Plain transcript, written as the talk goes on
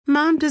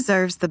Mom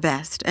deserves the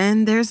best,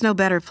 and there's no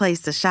better place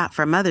to shop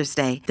for Mother's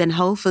Day than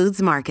Whole Foods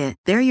Market.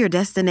 They're your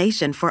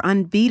destination for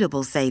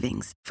unbeatable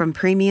savings, from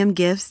premium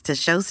gifts to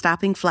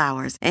show-stopping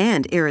flowers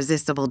and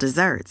irresistible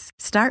desserts.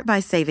 Start by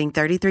saving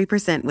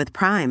 33% with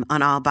Prime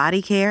on all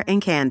body care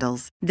and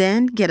candles.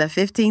 Then get a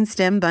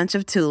 15-stem bunch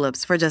of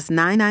tulips for just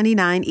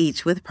 $9.99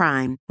 each with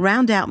Prime.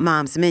 Round out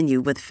Mom's menu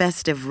with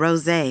festive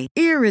rosé,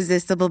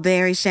 irresistible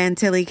berry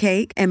chantilly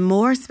cake, and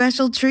more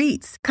special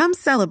treats. Come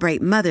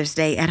celebrate Mother's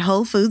Day at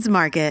Whole Foods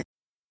Market.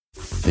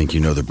 Think you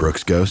know the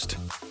Brooks Ghost?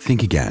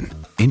 Think again.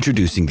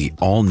 Introducing the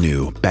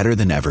all-new,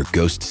 better-than-ever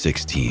Ghost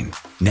 16.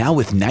 Now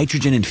with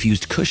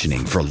nitrogen-infused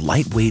cushioning for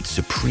lightweight,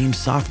 supreme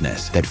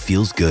softness that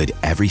feels good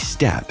every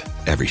step,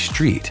 every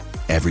street,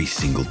 every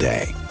single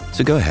day.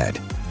 So go ahead,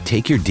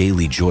 take your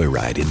daily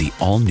joyride in the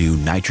all-new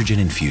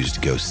nitrogen-infused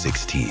Ghost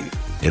 16.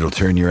 It'll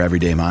turn your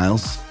everyday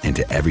miles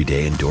into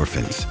everyday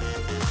endorphins.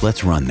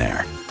 Let's run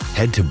there.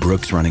 Head to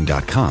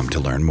brooksrunning.com to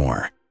learn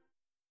more.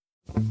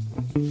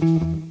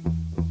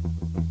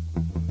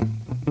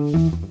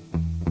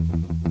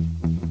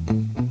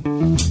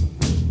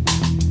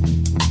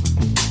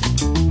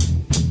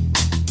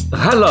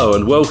 Hello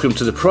and welcome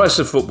to The Price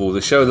of Football,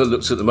 the show that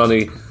looks at the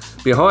money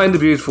behind the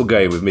beautiful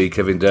game with me,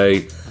 Kevin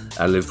Day,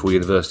 and Liverpool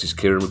University's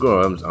Kieran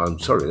McGraw. I'm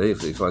sorry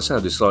if I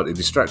sounded slightly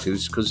distracted.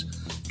 It's because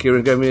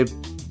Kieran gave me a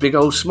big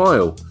old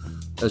smile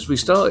as we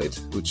started,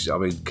 which, I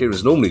mean,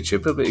 Kieran's normally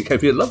chipper, but he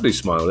gave me a lovely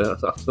smile there.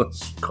 I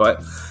was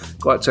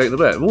quite taken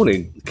aback.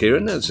 Morning,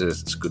 Kieran. That's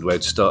a good way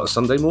to start a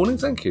Sunday morning.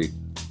 Thank you.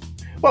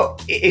 Well,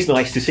 it's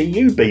nice to see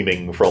you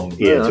beaming from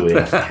ear to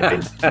ear,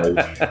 Kevin. So,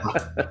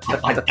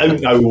 I don't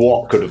know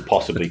what could have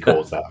possibly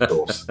caused that, of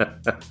course.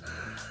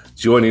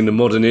 Joining the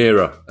modern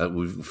era,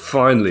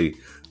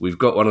 we've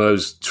got one of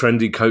those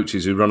trendy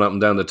coaches who run up and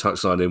down the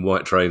touchline in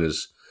white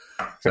trainers.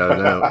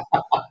 So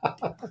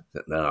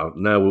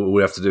now what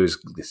we have to do is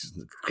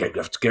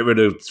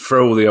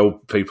throw all the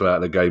old people out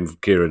of the game for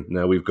Kieran.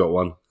 Now we've got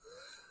one.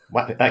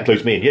 Well, that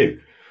includes me and you.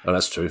 Oh,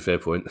 that's true. Fair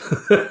point.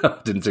 I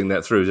didn't think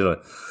that through, did I?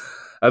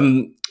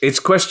 It's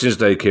questions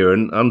day,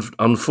 Kieran.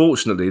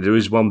 Unfortunately, there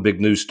is one big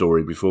news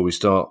story before we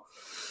start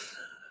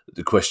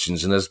the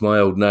questions. And as my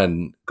old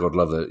nan, God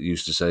love her,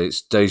 used to say,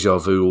 it's deja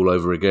vu all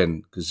over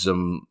again. Because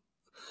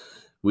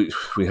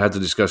we had the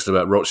discussion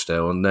about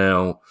Rochdale, and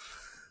now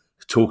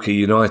Torquay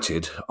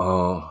United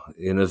are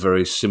in a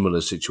very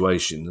similar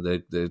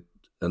situation. They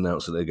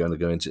announced that they're going to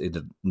go into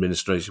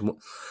administration.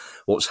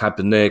 What's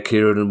happened there,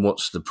 Kieran, and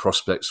what's the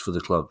prospects for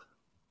the club?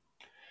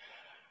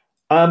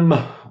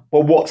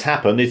 Well, what's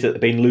happened is that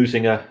they've been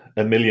losing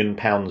 £1 million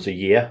a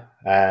year.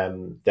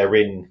 They're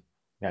in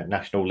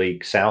National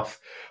League South.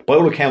 By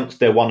all accounts,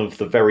 they're one of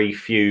the very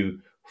few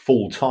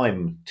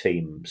full-time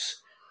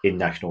teams in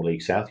National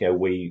League South.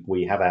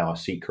 We have our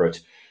secret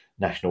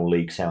National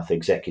League South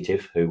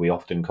executive who we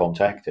often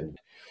contact, and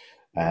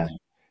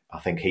I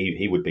think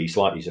he would be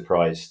slightly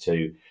surprised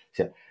to.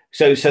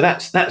 So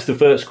that's the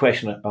first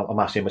question I'm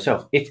asking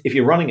myself. If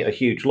you're running at a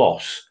huge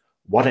loss,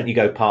 why don't you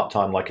go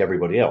part-time like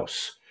everybody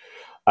else?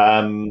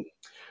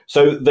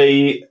 So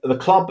the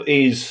club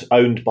is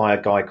owned by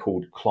a guy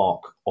called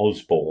Clark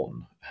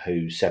Osborne,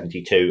 who's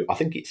 72. I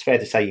think it's fair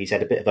to say he's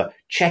had a bit of a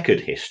checkered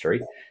history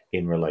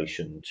in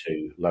relation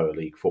to lower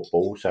league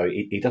football. So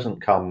he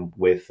doesn't come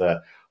with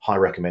high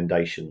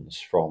recommendations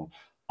from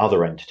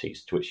other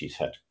entities to which he's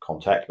had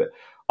contact. But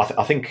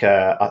I think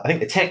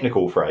the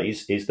technical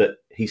phrase is that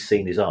he's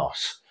seen his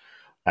arse.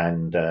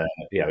 And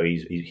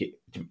he's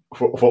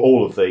for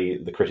all of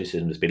the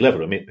criticism that's been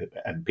levelled,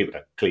 and people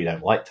clearly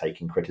don't like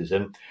taking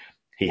criticism,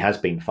 he has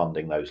been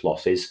funding those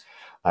losses.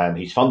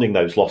 He's funding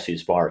those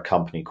losses via a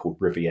company called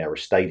Riviera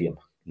Stadium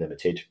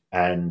Limited.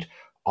 And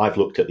I've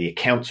looked at the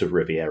accounts of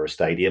Riviera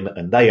Stadium,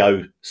 and they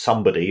owe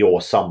somebody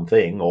or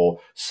something or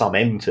some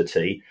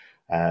entity,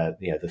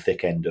 the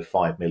thick end of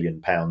 £5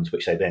 million,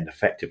 which they then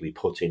effectively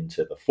put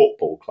into the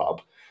football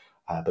club.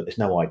 But there's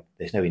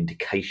no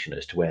indication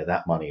as to where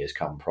that money has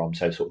come from.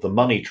 So sort of the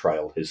money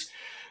trail has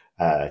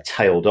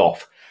tailed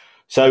off.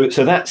 So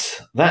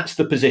that's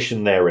the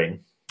position they're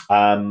in.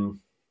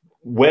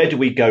 Where do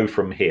we go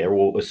from here?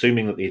 Well,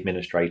 assuming that the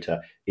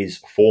administrator is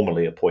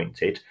formally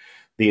appointed,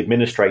 the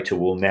administrator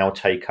will now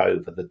take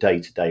over the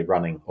day-to-day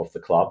running of the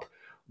club,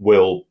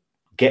 will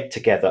get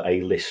together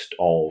a list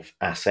of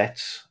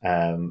assets.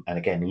 And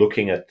again,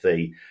 looking at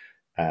the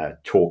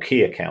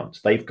Torquay accounts,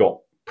 they've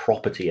got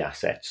property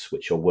assets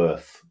which are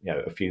worth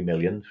a few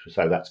million,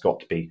 so that's got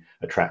to be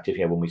attractive.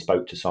 When we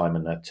spoke to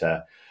Simon at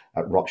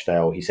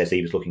Rochdale, he says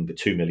he was looking for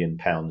 £2 million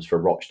for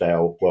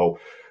Rochdale. Well,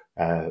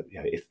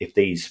 if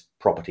these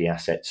property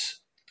assets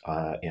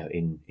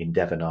in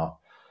Devon are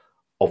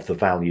of the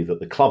value that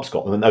the club's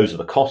got, and those are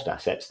the cost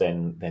assets,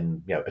 then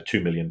a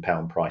 £2 million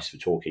price for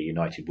Torquay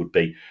United would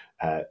be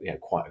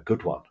quite a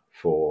good one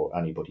for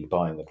anybody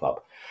buying the club.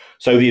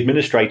 So the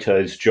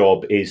administrator's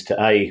job is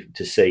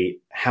to see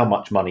how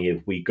much money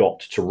have we got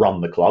to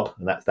run the club,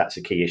 and that's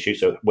a key issue.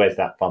 So where's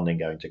that funding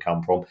going to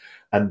come from?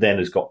 And then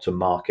has got to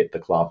market the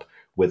club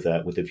with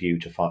a view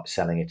to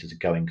selling it as a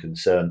going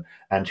concern.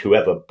 And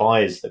whoever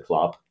buys the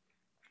club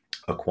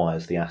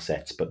acquires the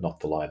assets but not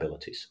the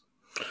liabilities.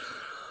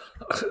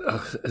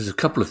 There's a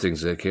couple of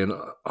things there, Kieran.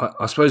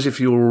 I suppose if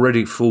you're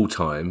already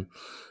full-time,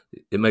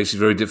 it makes it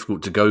very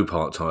difficult to go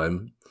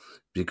part-time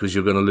because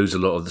you're going to lose a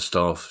lot of the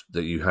staff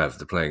that you have,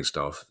 the playing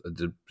staff.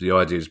 The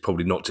idea is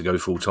probably not to go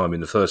full-time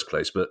in the first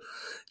place, but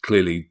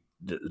clearly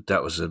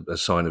that was a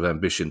sign of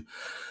ambition.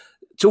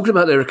 Talking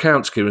about their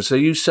accounts, Kieran, so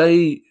you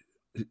say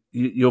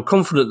you're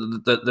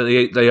confident that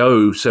they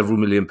owe several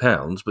 £1 million,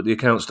 but the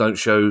accounts don't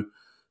show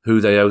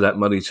who they owe that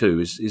money to.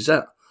 Is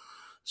that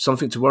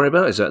something to worry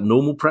about? Is that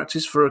normal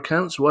practice for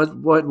accounts? Why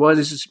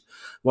is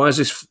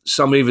this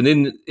sum even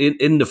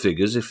in the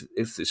figures if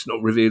it's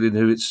not revealing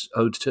who it's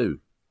owed to?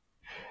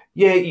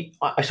 Yeah,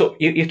 I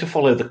thought you have to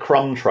follow the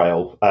crumb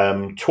trail.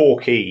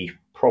 Torquay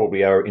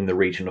probably are in the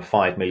region of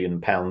 £5 million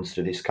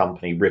to this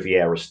company,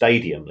 Riviera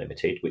Stadium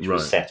Limited, which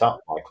was set up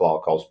by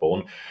Clark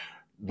Osborne.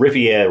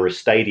 Riviera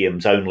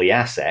Stadium's only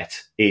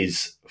asset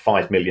is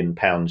 £5 million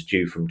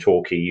due from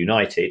Torquay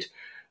United.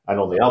 And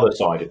on the other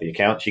side of the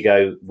accounts, you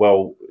go,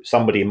 well,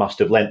 somebody must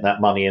have lent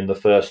that money in the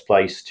first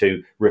place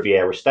to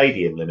Riviera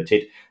Stadium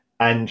Limited.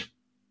 And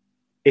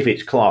if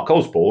it's Clark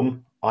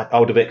Osborne, I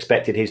would have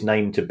expected his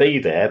name to be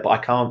there, but I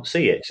can't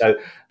see it. So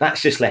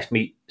that's just left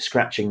me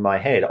scratching my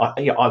head.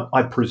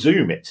 I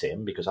presume it's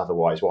him, because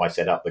otherwise why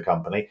set up the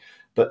company?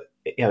 But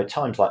at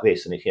times like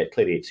this, and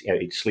clearly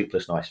it's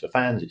sleepless nights for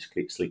fans, it's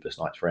sleepless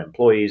nights for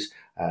employees.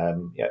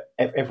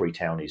 Every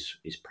town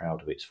is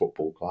proud of its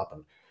football club,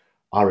 and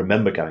I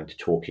remember going to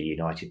Torquay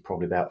United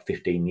probably about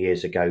 15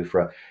 years ago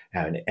for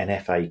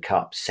an FA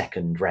Cup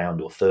second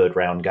round or third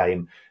round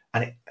game,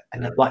 and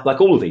like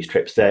all of these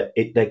trips, they're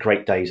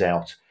great days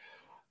out.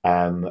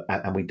 And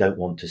we don't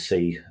want to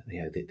see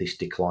this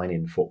decline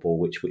in football,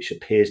 which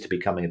appears to be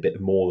becoming a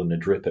bit more than a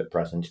drip at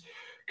present,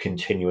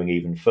 continuing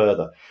even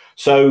further.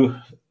 So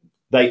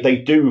they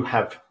do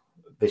have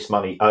this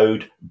money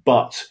owed,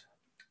 but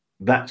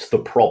that's the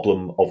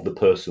problem of the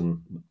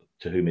person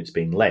to whom it's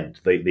been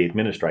lent. The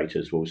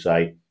administrators will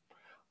say,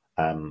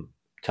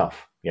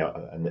 tough,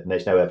 and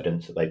there's no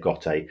evidence that they've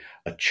got a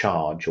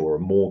charge or a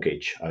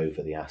mortgage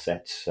over the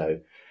assets.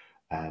 So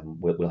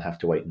we'll have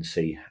to wait and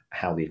see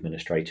how the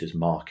administrators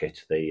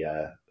market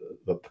the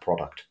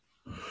product.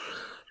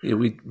 Yeah,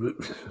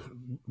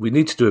 we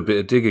need to do a bit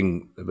of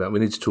digging about. We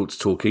need to talk to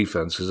Torquay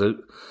fans, because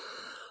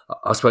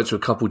I spoke to a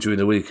couple during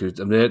the week.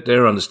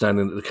 They're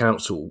understanding that the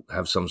council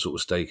have some sort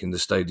of stake in the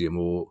stadium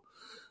or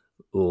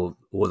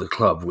the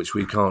club, which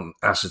we can't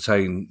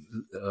ascertain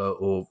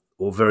or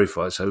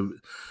verify. So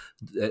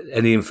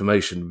any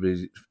information would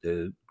be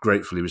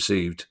gratefully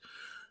received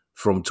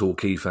from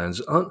Torquay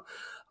fans.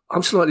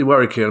 I'm slightly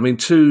worried here. I mean,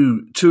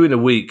 two in a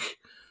week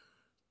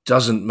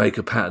doesn't make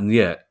a pattern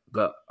yet,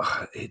 but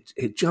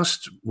it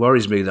just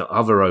worries me that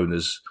other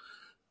owners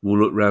will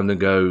look round and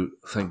go,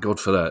 thank God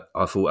for that.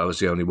 I thought I was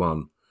the only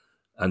one,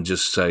 and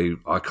just say,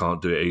 I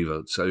can't do it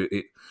either. So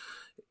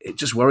it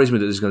just worries me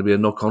that there's going to be a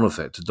knock-on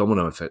effect, a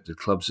domino effect of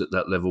clubs at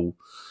that level.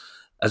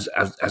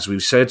 As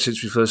we've said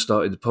since we first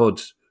started the pod,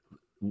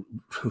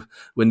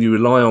 when you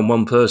rely on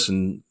one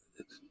person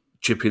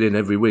chipping in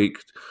every week,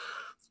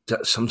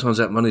 sometimes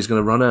that money's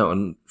going to run out,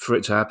 and for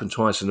it to happen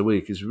twice in a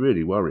week is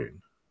really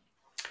worrying.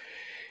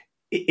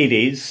 It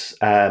is.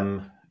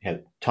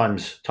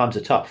 Times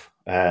are tough.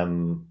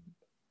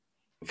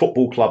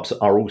 Football clubs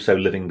are also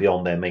living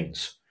beyond their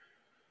means.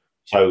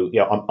 So,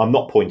 I'm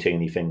not pointing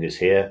any fingers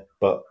here,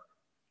 but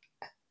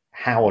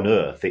how on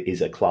earth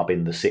is a club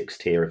in the sixth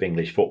tier of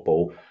English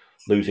football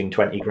losing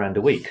 20 grand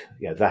a week?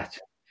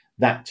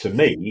 That to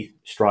me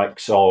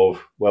strikes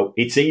of, well,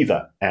 it's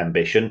either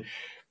ambition.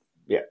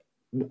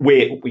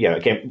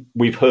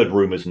 We've heard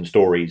rumours and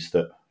stories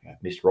that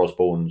Mr.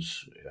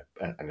 Osborne's,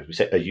 and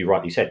as you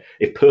rightly said,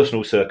 if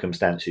personal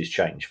circumstances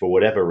change for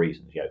whatever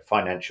reason,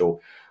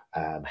 financial,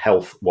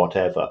 health,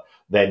 whatever,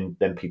 then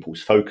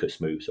people's focus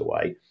moves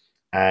away,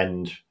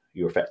 and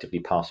you're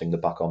effectively passing the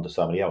buck on to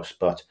somebody else.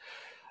 But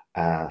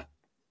I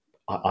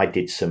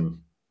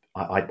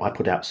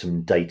put out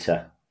some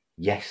data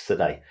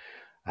yesterday,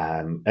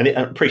 and I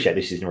appreciate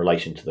this is in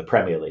relation to the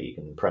Premier League,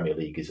 and the Premier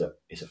League is a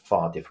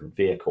far different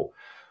vehicle.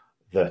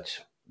 That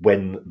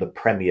when the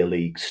Premier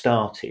League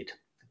started,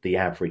 the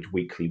average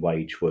weekly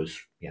wage was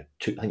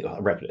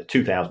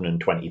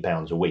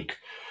 £2,020 a week.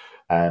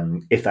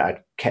 If that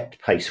had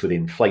kept pace with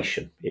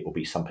inflation, it will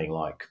be something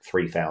like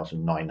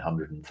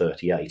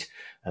 £3,938,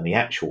 and the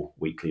actual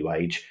weekly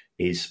wage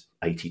is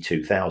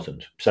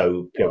 £82,000.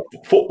 So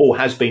football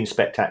has been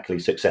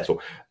spectacularly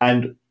successful,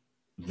 and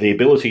the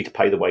ability to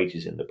pay the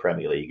wages in the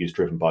Premier League is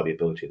driven by the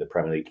ability of the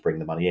Premier League to bring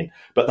the money in.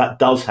 But that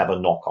does have a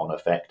knock-on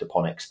effect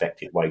upon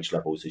expected wage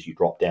levels as you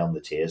drop down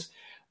the tiers,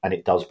 and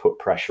it does put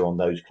pressure on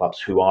those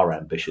clubs who are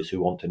ambitious,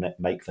 who want to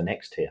make the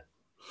next tier.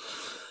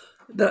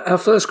 Now, our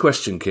first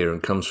question,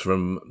 Kieran, comes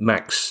from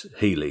Max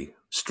Healy.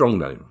 Strong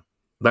name,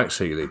 Max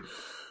Healy.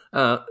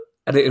 And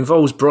it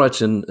involves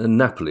Brighton and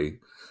Napoli.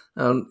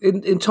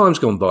 In times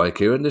gone by,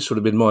 Kieran, this would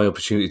have been my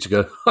opportunity to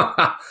go,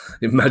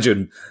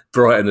 imagine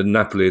Brighton and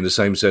Napoli in the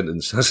same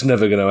sentence. That's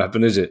never going to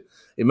happen, is it?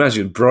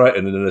 Imagine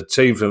Brighton and a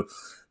team from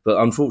But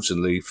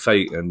unfortunately,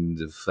 fate and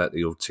the fact that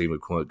your team are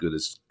quite good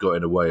has got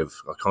in the way of,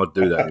 I can't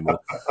do that anymore.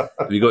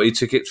 Have you got your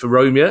tickets for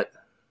Rome yet?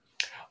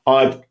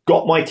 I've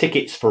got my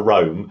tickets for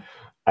Rome.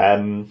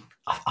 I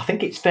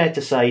think it's fair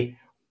to say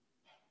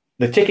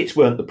the tickets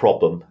weren't the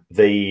problem.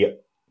 The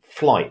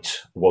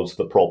flight was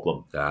the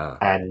problem.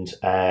 And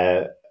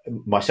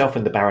myself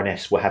and the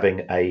Baroness were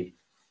having a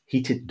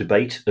heated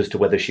debate as to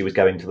whether she was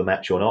going to the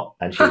match or not.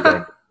 And she was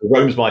going,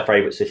 Rome's my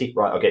favourite city.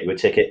 Right, I'll get you a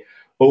ticket.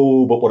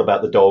 Oh, but what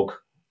about the dog?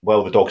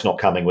 Well, the dog's not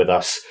coming with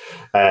us.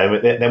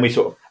 Then we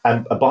sort of,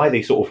 and by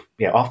the sort of,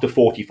 after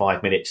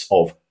 45 minutes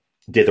of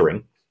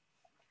dithering,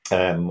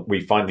 we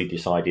finally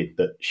decided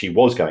that she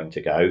was going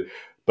to go.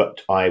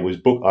 But I was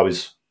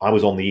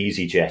on the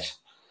EasyJet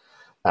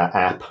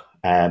app.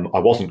 I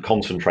wasn't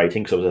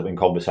concentrating because I was having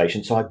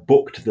conversation, so I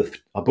booked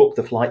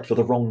the flight for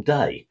the wrong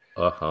day.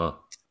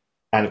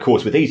 And of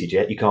course, with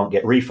EasyJet, you can't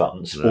get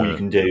refunds. No. All you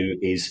can do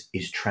is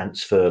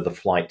transfer the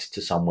flight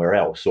to somewhere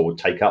else or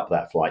take up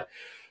that flight.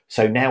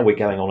 So now we're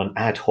going on an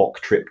ad hoc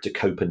trip to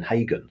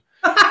Copenhagen.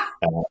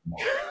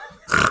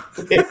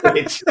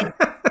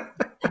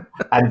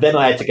 And then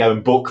I had to go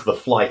and book the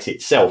flight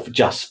itself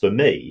just for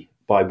me,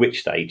 by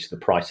which stage the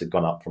price had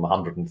gone up from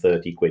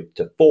 130 quid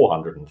to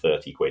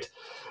 430 quid.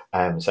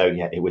 So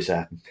yeah, it was.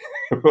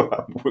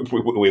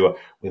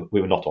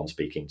 We were not on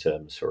speaking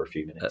terms for a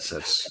few minutes.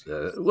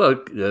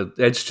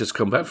 Ed's just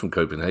come back from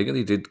Copenhagen.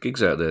 He did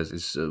gigs out there.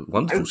 It's a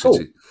wonderful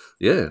city. Cool.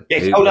 Yeah.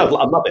 Yes. I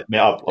love it.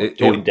 I've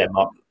joined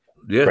Denmark.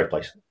 Yeah. Great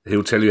place.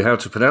 He'll tell you how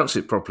to pronounce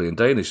it properly in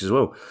Danish as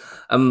well.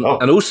 And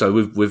also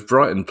with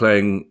Brighton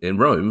playing in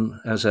Rome,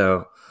 as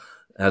our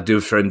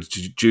dear friend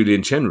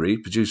Julian Chenry,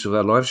 producer of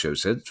our live show,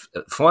 said,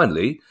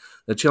 finally,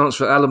 a chance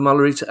for Alan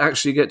Mullery to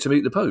actually get to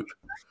meet the Pope.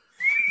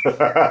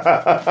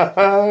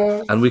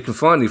 And we can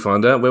finally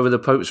find out whether the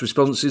Pope's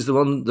response is the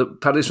one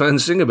that Palace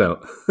fans sing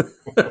about.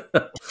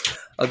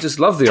 I just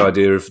love the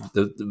idea of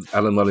the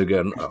Alan Mullery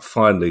going,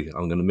 finally,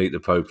 I'm going to meet the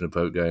Pope, and the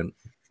Pope going,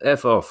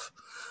 F off,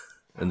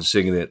 and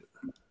singing it.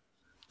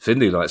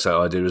 Finley likes that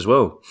idea as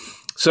well.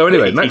 So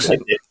anyway,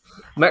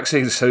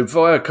 Maxine, so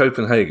via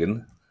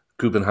Copenhagen,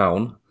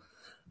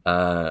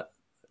 I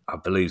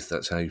believe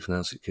that's how you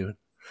pronounce it, Kieran.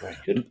 Very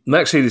good.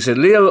 Max Healy said,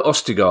 Leo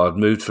Ostigard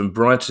moved from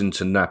Brighton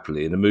to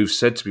Napoli in a move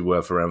said to be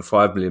worth around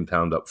 £5 million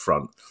up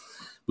front,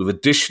 with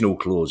additional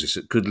clauses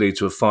that could lead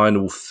to a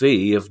final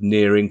fee of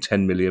nearing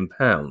 £10 million.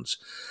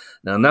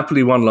 Now,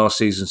 Napoli won last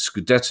season's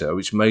Scudetto,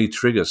 which may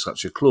trigger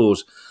such a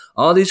clause.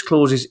 Are these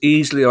clauses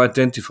easily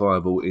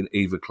identifiable in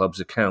either club's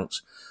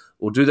accounts,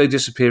 or do they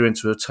disappear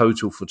into a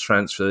total for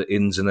transfer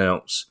ins and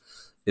outs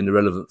in the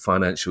relevant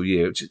financial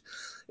year?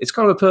 It's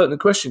kind of a pertinent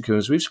question,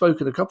 because we've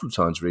spoken a couple of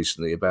times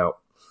recently about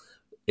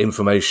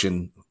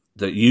information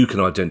that you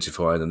can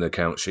identify in an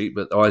account sheet,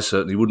 but I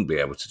certainly wouldn't be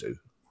able to do.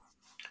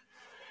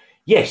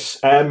 Yes.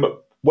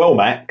 Well,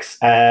 Max,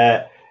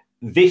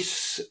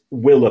 this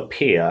will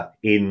appear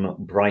in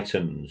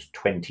Brighton's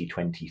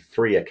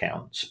 2023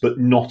 accounts, but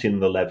not in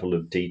the level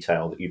of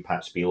detail that you'd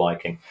perhaps be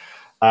liking.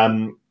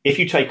 If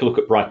you take a look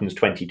at Brighton's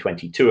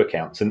 2022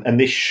 accounts, and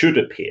this should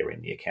appear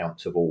in the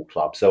accounts of all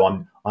clubs,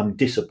 so I'm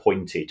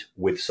disappointed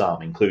with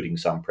some, including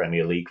some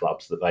Premier League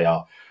clubs, that they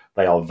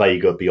are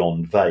vaguer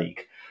beyond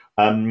vague.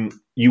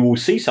 You will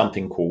see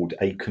something called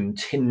a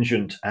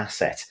contingent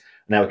asset.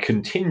 Now, a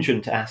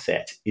contingent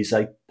asset is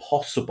a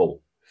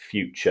possible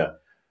future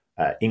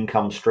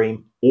income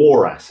stream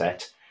or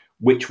asset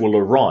which will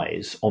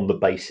arise on the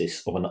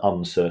basis of an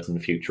uncertain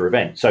future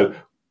event. So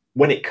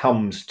when it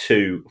comes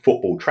to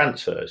football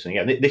transfers,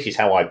 and this is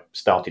how I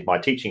started my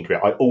teaching career,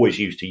 I always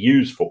used to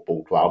use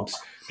football clubs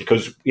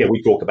because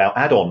we talk about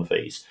add-on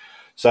fees.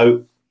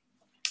 So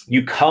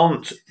you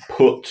can't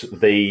put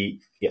the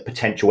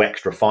potential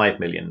extra £5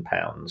 million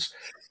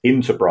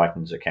into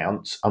Brighton's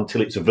accounts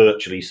until it's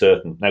virtually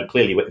certain. Now,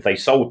 clearly, if they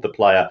sold the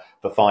player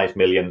for £5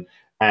 million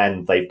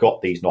and they've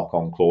got these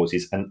knock-on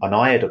clauses, and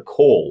I had a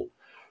call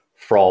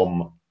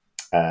from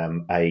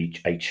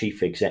a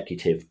chief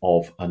executive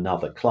of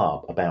another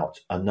club about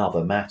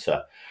another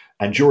matter,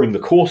 and during the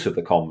course of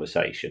the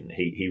conversation,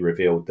 he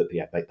revealed that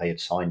they had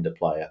signed a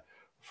player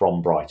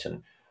from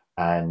Brighton.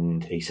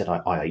 And he said,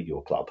 I hate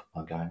your club.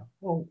 I'm going,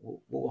 well,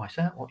 why is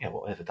that? What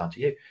have I done to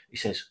you? He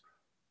says,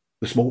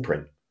 the small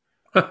print.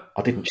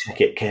 I didn't check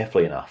it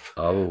carefully enough.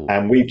 Oh.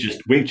 And we've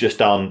just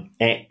done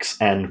X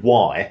and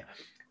Y,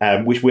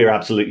 which we're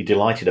absolutely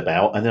delighted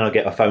about. And then I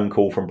get a phone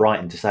call from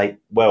Brighton to say,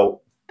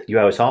 well, you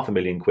owe us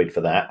 £500,000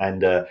 for that,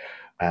 and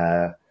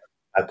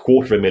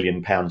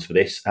 £250,000 for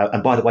this.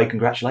 And by the way,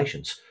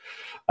 congratulations.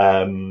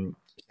 So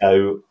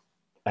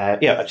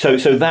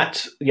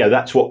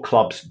that's what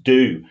clubs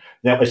do.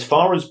 Now, as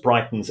far as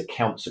Brighton's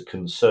accounts are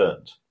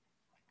concerned,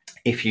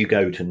 if you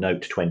go to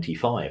note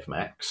 25,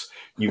 Max,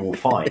 you will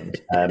find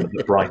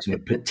that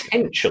Brighton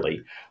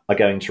potentially are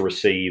going to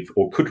receive,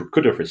 or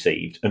could have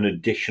received, an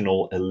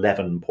additional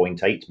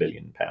 £11.8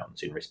 million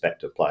in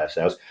respect of player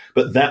sales.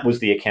 But that was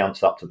the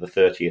accounts up to the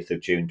 30th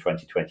of June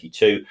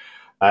 2022.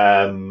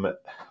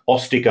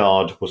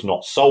 Ostigard was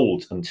not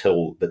sold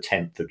until the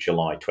 10th of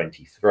July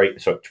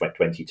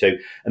 22.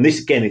 And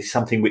this, again, is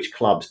something which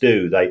clubs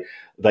do.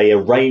 They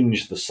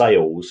arrange the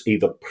sales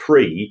either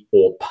pre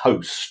or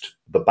post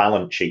the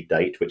balance sheet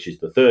date, which is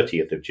the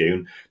 30th of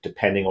June,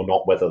 depending on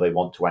not whether they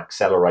want to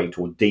accelerate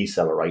or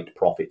decelerate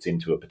profits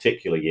into a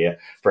particular year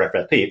for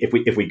FFP.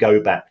 If we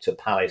go back to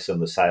Palace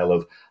and the sale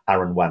of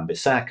Aaron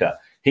Wan-Bissaka,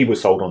 he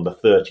was sold on the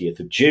 30th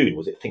of June,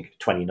 was it, I think,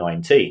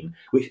 2019,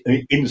 which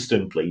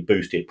instantly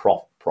boosted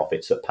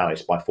profits at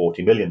Palace by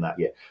 40 million that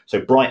year.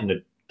 So Brighton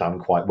had done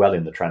quite well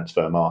in the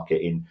transfer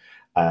market in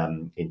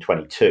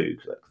 22.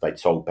 They'd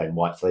sold Ben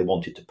White, so they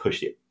wanted to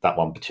push that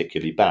one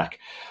particularly back.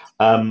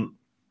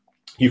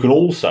 You can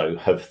also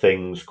have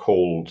things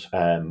called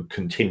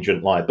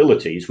contingent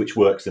liabilities, which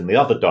works in the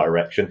other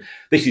direction.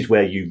 This is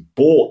where you've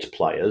bought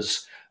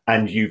players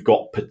and you've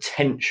got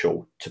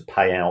potential to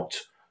pay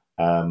out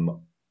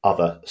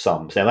other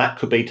sums. Now, that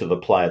could be to the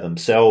player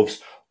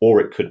themselves, or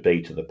it could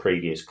be to the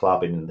previous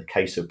club. And in the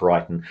case of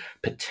Brighton,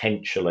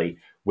 potentially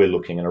we're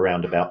looking at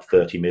around about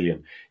 30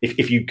 million.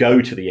 If you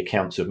go to the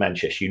accounts of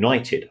Manchester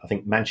United, I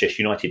think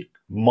Manchester United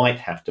might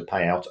have to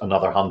pay out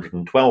another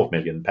 £112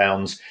 million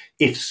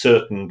if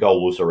certain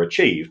goals are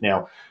achieved.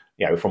 Now,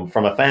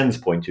 from a fan's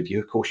point of view,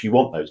 of course, you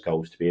want those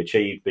goals to be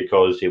achieved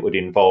because it would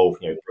involve,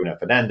 Bruno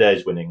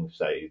Fernandes winning,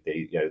 say,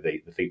 the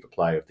FIFA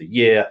Player of the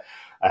Year,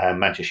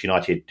 Manchester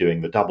United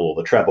doing the double or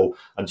the treble,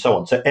 and so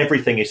on. So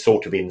everything is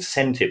sort of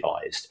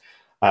incentivized.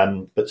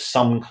 But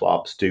some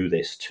clubs do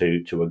this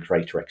to a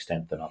greater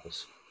extent than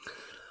others.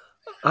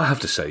 I have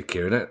to say,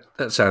 Kieran,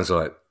 that sounds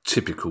like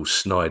typical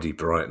snidey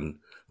Brighton,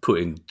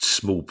 putting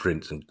small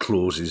print and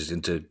clauses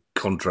into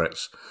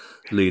contracts,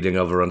 leading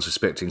other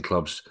unsuspecting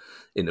clubs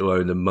into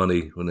owing them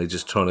money when they're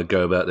just trying to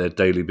go about their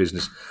daily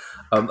business.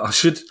 I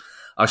should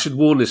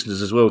warn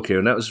listeners as well,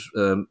 Kieran. That was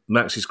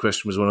Max's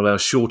question was one of our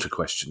shorter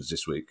questions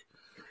this week.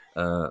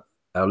 Our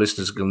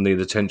listeners are going to need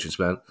attention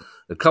span.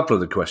 A couple of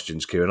the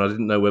questions, Kieran, I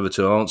didn't know whether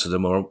to answer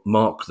them or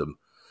mark them,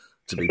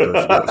 to be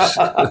perfectly honest.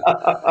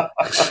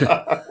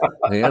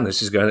 Yeah,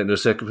 this is going into a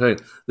second plane.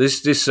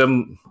 This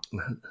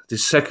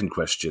second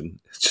question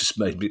just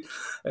made me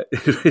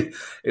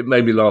it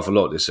made me laugh a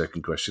lot. This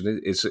second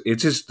question,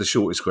 it is the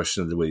shortest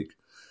question of the week.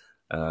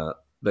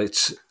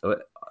 But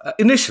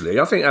initially,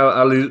 I think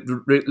our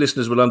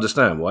listeners will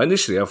understand why.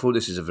 Initially, I thought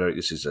this is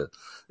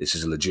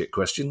a legit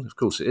question. Of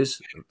course, it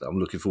is. I'm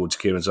looking forward to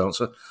Kieran's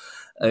answer.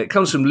 It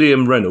comes from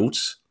Liam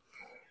Reynolds,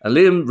 and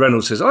Liam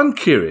Reynolds says, "I'm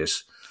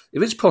curious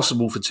if it's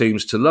possible for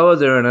teams to lower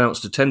their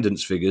announced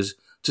attendance figures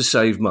to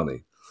save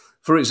money.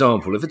 For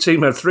example, if a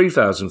team had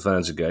 3,000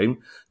 fans a game,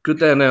 could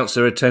they announce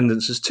their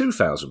attendance as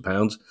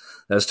 £2,000?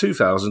 That's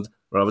 £2,000,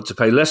 rather, to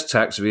pay less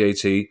tax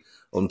VAT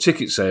on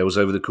ticket sales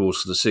over the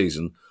course of the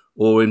season,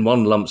 or in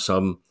one lump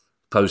sum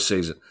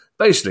post-season."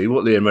 Basically,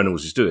 what Liam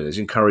Reynolds is doing is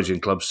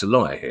encouraging clubs to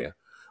lie here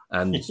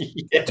and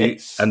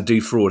Yes. and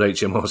defraud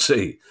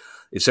HMRC.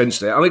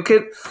 Essentially, I mean,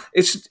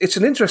 it's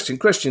an interesting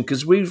question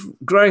because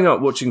growing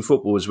up watching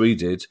football as we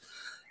did,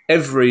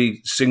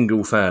 every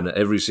single fan at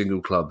every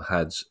single club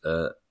had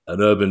an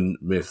urban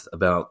myth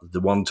about the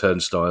one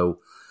turnstile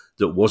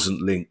that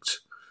wasn't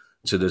linked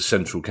to the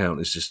central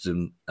counting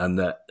system, and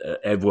that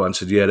everyone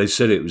said, yeah, they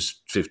said it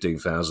was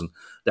 15,000.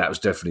 That was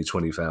definitely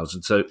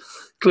 20,000. So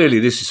clearly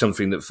this is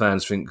something that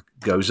fans think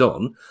goes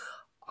on.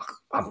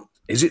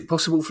 Is it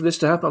possible for this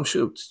to happen? I'm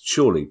sure,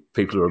 surely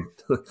people are...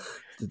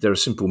 there are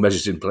simple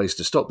measures in place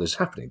to stop this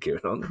happening,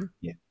 Kieran, aren't there?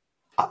 Yeah.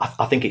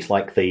 I think it's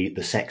like the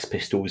Sex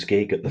Pistols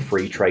gig at the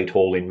Free Trade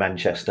Hall in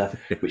Manchester,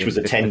 which was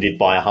attended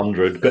by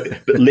 100, but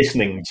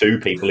listening to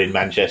people in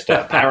Manchester,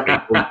 apparently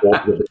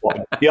three-quarters of the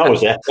time. Yeah, I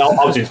was there.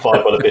 I was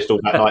inspired by the Pistols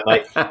that night,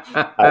 mate.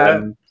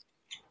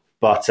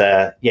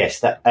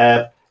 Yes,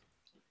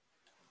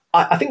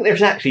 I think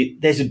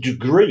there's a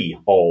degree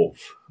of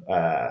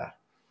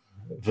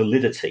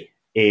validity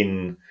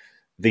in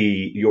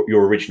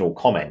your original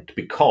comment,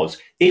 because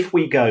if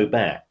we go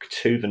back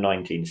to the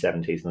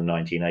 1970s and the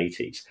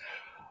 1980s,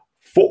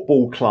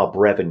 football club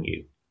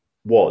revenue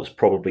was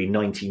probably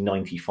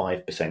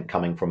 95%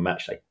 coming from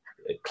matchday.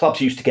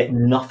 Clubs used to get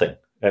nothing.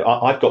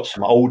 I've got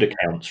some old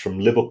accounts from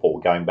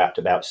Liverpool going back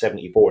to about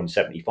 74 and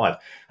 75.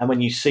 And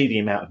when you see the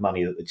amount of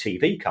money that the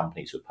TV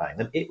companies were paying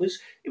them, it was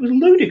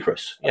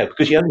ludicrous,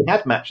 because you only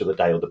had match of the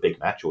day or the big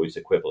match or its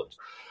equivalent.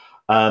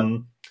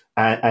 And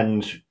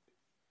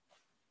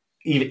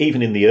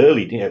even in the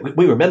early,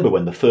 we remember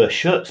when the first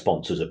shirt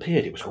sponsors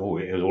appeared, it was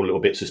all a little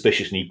bit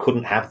suspicious, and you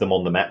couldn't have them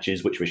on the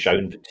matches which were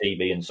shown for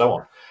TV and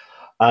so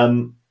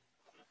on.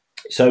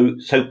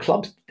 So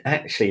clubs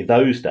actually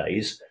those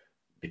days,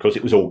 because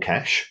it was all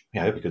cash,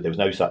 because there was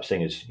no such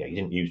thing as, you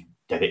didn't use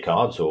debit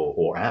cards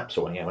or apps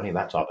or any of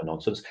that type of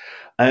nonsense.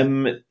 I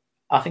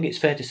think it's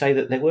fair to say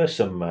that there were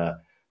some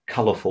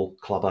colourful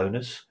club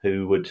owners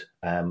who would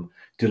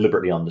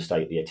deliberately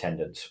understate the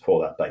attendance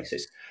for that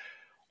basis.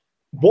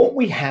 What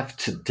we have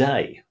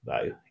today,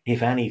 though,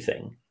 if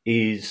anything,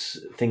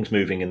 is things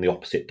moving in the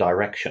opposite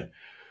direction.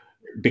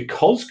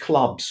 Because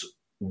clubs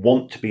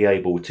want to be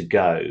able to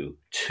go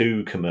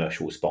to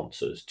commercial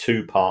sponsors,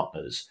 to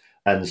partners,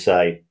 and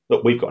say,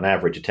 look, we've got an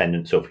average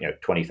attendance of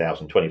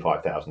 20,000,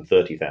 25,000,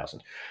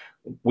 30,000.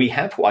 We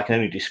have what I can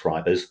only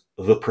describe as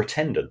the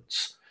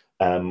pretendance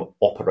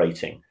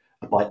operating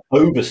by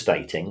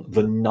overstating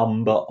the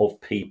number of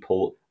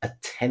people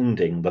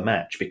attending the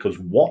match, because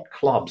what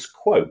clubs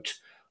quote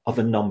are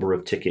the number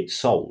of tickets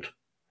sold.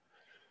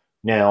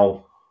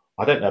 Now,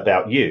 I don't know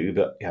about you,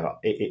 but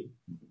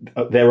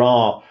there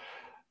are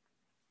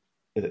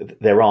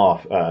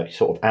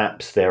sort of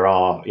apps, there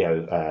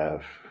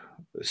are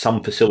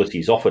some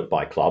facilities offered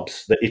by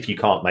clubs that if you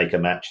can't make a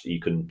match, that you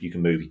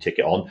can move your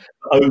ticket on,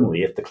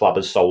 only if the club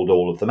has sold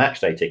all of the match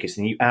day tickets,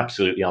 and you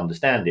absolutely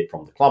understand it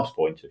from the club's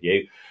point of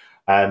view.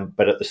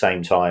 But at the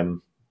same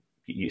time,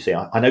 you see,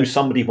 I know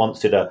somebody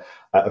once did a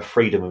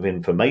freedom of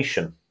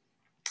information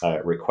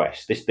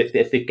request. This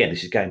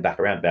is going back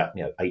around about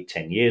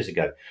 8-10 years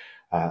ago.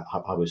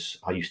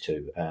 I used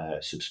to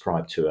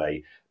subscribe to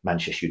a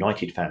Manchester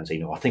United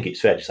fanzine. I think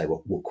it's fair to say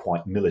were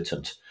quite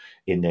militant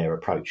in their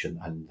approach,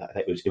 and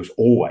it was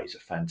always a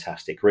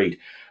fantastic read.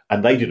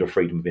 And they did a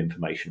freedom of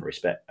information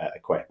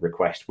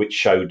request, which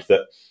showed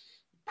that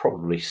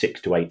probably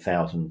 6,000 to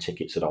 8,000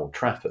 tickets at Old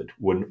Trafford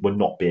were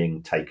not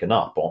being taken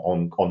up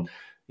on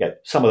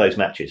some of those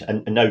matches.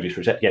 And no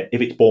disrespect,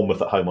 if it's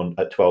Bournemouth at home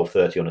at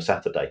 12:30 on a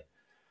Saturday,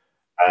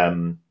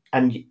 and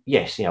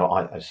yes,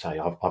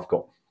 I've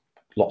got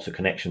lots of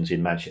connections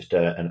in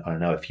Manchester, and I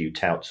know a few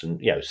touts,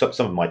 and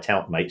some of my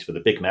tout mates for the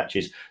big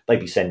matches, they'd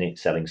be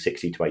selling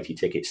 60 to 80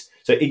 tickets.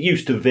 So it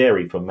used to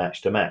vary from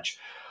match to match.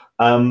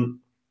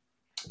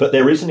 But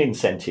there is an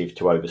incentive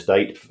to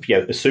overstate,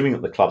 assuming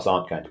that the clubs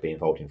aren't going to be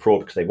involved in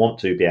fraud, because they want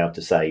to be able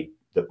to say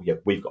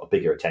that we've got a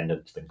bigger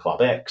attendance than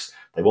Club X.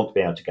 They want to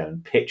be able to go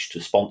and pitch to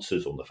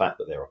sponsors on the fact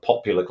that they're a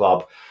popular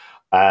club.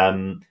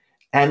 And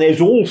there's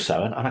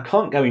also, and I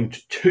can't go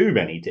into too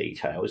many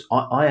details,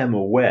 I am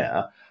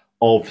aware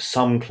of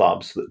some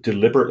clubs that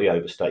deliberately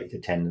overstate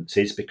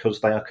attendances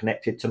because they are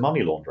connected to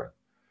money laundering.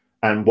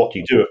 And what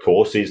you do, of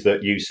course, is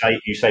that you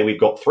say we've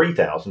got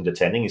 3,000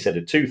 attending instead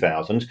of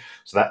 2,000.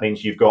 So that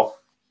means you've got,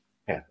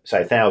 say,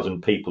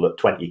 1,000 people at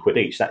 20 quid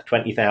each. That's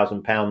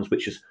 £20,000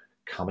 which has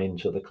come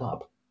into the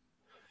club.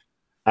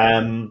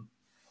 And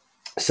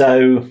it's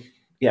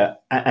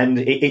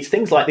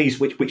things like these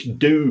which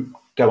do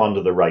go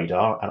under the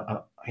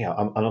radar.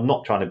 And I'm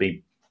not trying to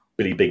be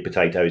Billy Big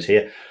Potatoes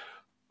here.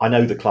 I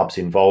know the clubs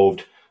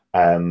involved.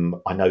 I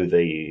know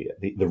the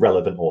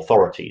relevant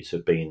authorities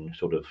have been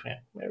sort of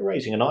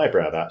raising an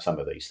eyebrow about some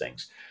of these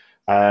things.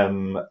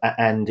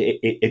 And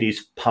it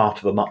is part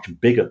of a much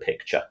bigger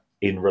picture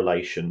in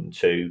relation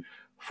to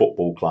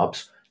football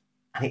clubs.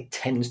 And it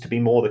tends to be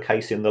more the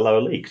case in the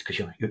lower leagues, because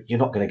you're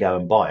not going to go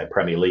and buy a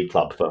Premier League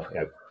club for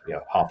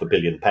 £500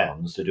 million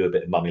to do a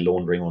bit of money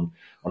laundering on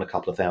a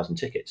couple of thousand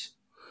tickets.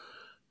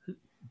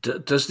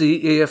 Does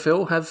the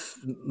EFL have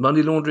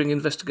money laundering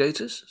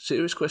investigators?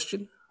 Serious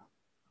question.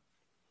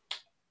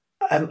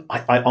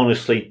 I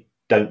honestly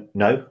don't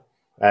know.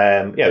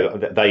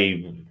 They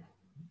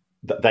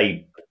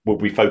will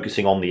be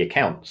focusing on the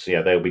accounts.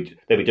 They'll be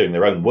doing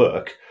their own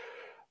work,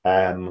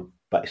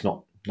 but it's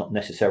not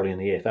necessarily in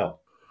the EFL.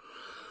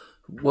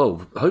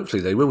 Well,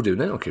 hopefully they will do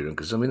now, Kieran,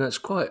 because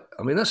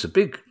that's a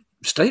big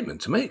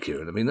statement to make,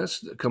 Kieran.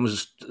 That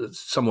comes as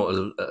somewhat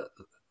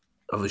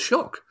of a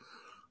shock.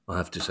 I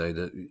have to say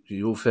that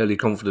you're fairly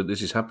confident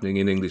this is happening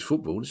in English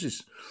football. This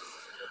is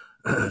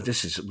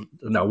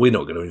no, we're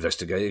not going to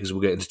investigate it because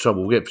we'll get into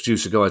trouble. We'll get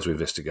producer guy to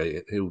investigate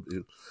it.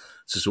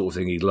 It's the sort of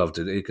thing he'd love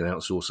to. He can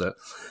outsource that.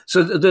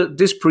 So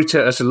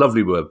that's a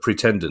lovely word.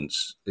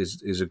 Pretendance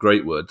is a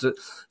great word.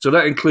 So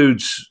that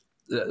includes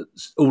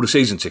all the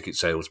season ticket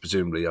sales,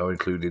 presumably, are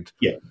included.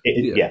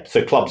 Yeah.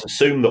 So clubs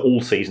assume that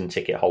all season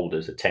ticket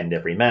holders attend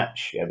every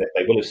match.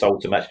 They will have sold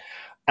to match,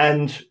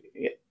 and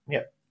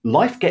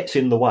life gets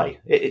in the way.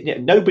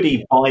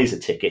 Nobody buys a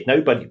ticket.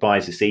 Nobody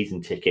buys a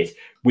season ticket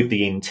with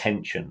the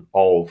intention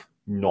of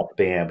not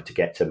being able to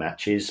get to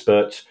matches.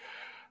 But,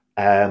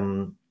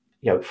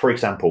 for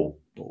example,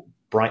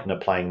 Brighton are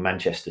playing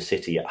Manchester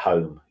City at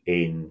home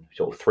in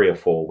sort of 3 or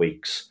 4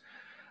 weeks.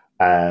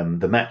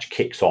 The match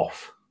kicks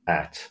off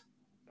at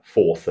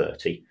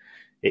 4:30.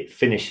 It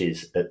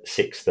finishes at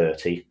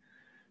 6:30.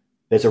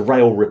 There's a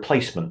rail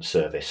replacement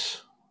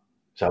service.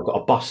 So I've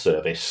got a bus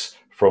service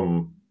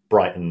from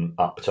Brighton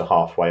up to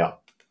halfway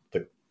up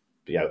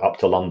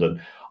to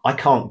London. I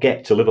can't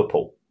get to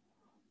Liverpool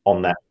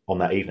on that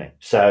evening.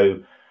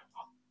 So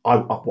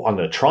what I'm going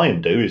to try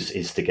and do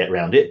is to get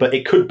around it. But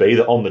it could be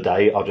that on the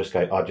day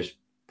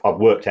I've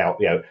worked out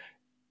the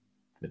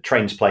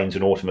trains, planes,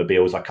 and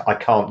automobiles. I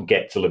can't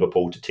get to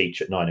Liverpool to teach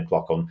at 9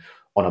 o'clock on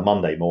a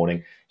Monday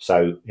morning.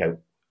 So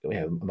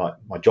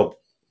my job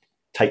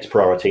takes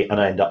priority, and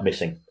I end up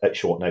missing at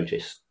short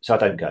notice. So I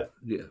don't go.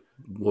 Yeah.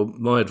 Well,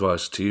 my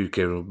advice to you,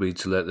 Kieran, would be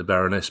to let the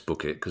Baroness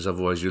book it, because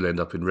otherwise you'll end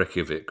up in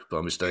Reykjavik by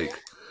mistake.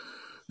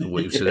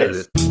 What you've said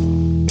earlier.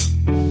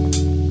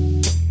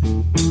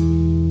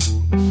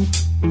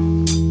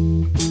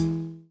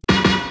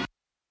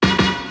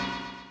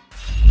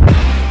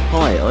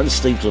 Hi, I'm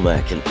Steve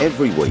Lemack, and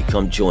every week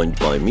I'm joined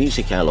by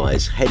Music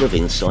Ally's Head of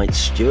Insight,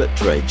 Stuart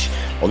Dredge,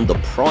 on The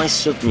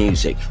Price of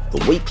Music,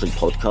 the weekly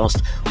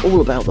podcast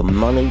all about the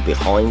money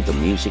behind the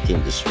music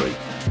industry.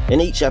 In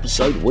each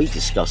episode, we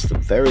discuss the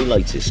very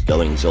latest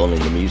goings-on in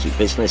the music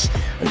business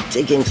and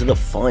dig into the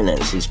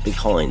finances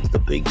behind the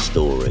big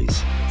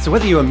stories. So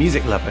whether you're a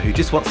music lover who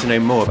just wants to know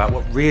more about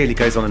what really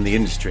goes on in the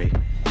industry,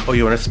 or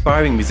you're an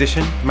aspiring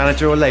musician,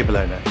 manager or label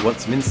owner who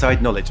wants some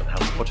inside knowledge on how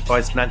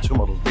Spotify's financial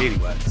model really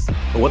works,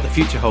 or what the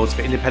future holds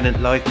for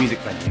independent live music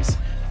venues,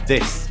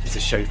 this is a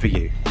show for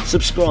you.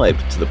 Subscribe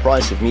to The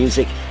Price of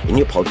Music in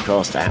your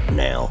podcast app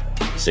now.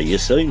 See you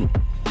soon.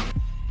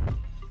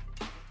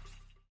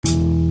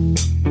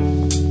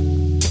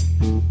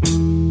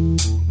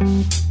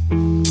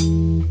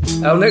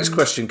 Our next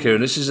question,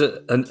 Kieran, this is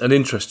an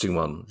interesting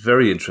one,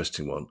 very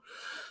interesting one.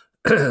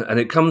 And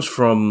it comes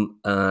from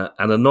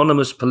an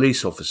anonymous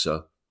police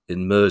officer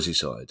in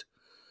Merseyside.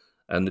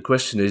 And the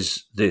question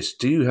is this: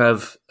 do you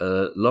have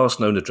a last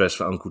known address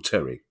for Uncle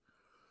Terry?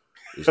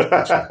 Is the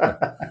question.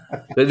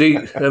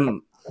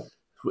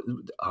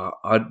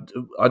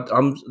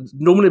 I'm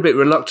normally a bit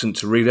reluctant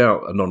to read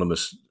out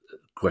anonymous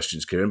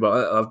questions, Kieran,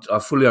 but I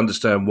fully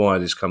understand why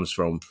this comes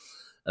from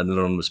an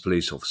anonymous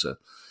police officer.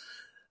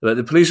 But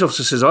the police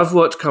officer says, I've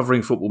worked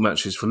covering football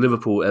matches for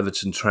Liverpool,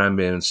 Everton,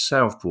 Tranmere and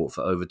Southport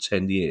for over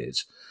 10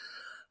 years.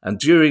 And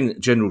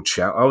during general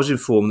chat, I was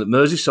informed that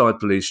Merseyside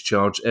police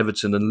charge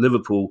Everton and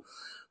Liverpool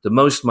the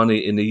most money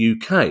in the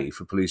UK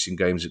for policing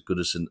games at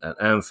Goodison and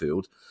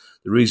Anfield.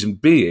 The reason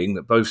being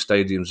that both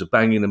stadiums are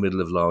bang in the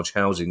middle of large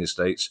housing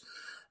estates,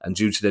 and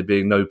due to there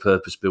being no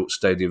purpose-built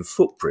stadium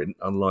footprint,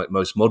 unlike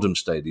most modern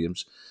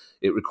stadiums,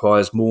 it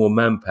requires more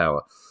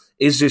manpower.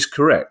 Is this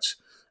correct?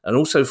 And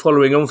also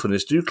following on from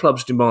this, do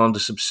clubs demand a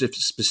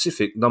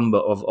specific number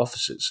of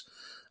officers?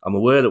 I'm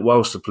aware that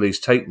whilst the police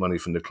take money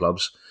from the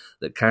clubs,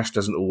 that cash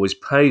doesn't always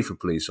pay for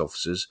police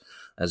officers,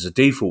 as the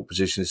default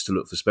position is to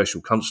look for special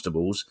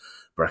constables,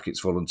 brackets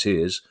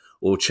volunteers,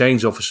 or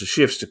change officer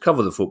shifts to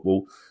cover the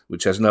football,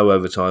 which has no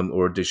overtime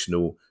or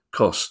additional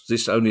costs.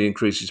 This only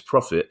increases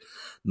profit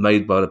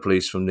made by the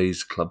police from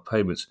these club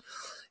payments.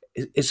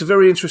 It's a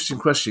very interesting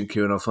question,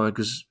 Kieran, I find,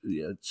 because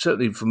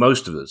certainly for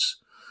most of us,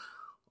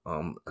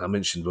 I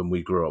mentioned when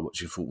we grew up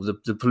watching football,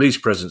 the police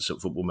presence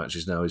at football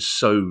matches now is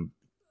so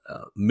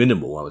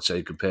minimal, I would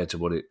say, compared to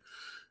what it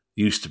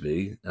used to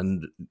be.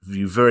 And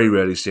you very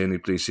rarely see any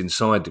police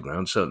inside the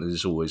ground. Certainly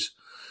there's always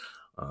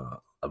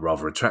a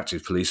rather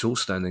attractive police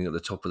horse standing at the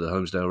top of the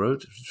Holmesdale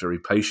Road. It's very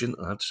patient,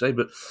 I have to say.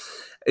 But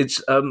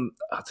it's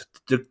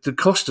the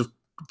cost of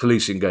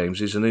policing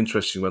games is an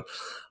interesting one.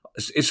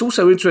 It's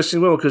also interesting,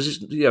 well, because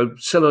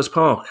Selhurst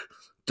Park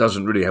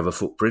doesn't really have a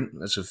footprint.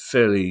 That's a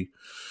fairly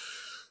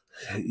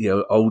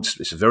old.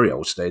 It's a very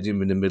old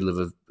stadium in the middle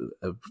of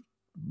a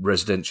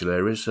residential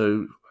area.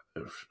 So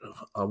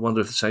I wonder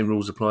if the same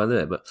rules apply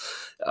there. But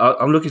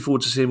I'm looking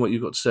forward to seeing what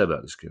you've got to say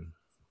about this, Kim.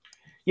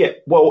 Yeah,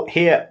 well,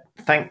 here,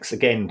 thanks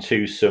again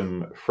to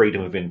some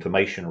freedom of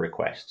information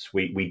requests.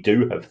 We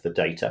do have the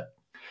data.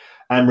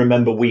 And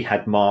remember, we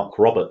had Mark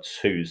Roberts,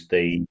 who's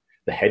the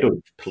head of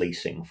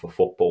policing for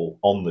football,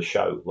 on the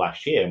show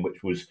last year,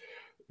 which was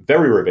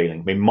very revealing.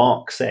 I mean,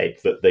 Mark said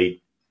that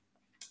the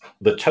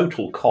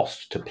total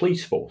cost to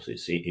police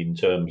forces in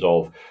terms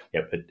of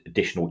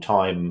additional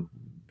time,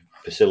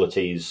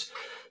 facilities,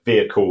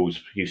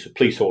 vehicles, use of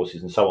police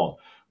horses and so on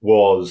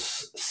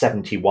was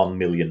 £71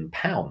 million,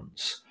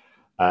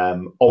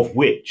 of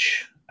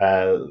which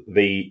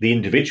the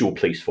individual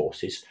police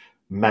forces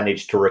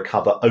managed to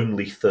recover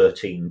only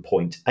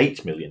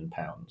 £13.8 million.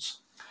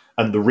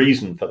 And the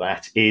reason for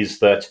that is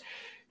that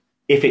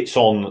if it's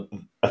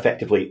on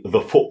effectively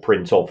the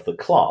footprint of the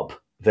club,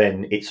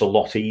 then it's a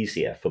lot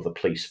easier for the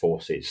police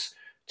forces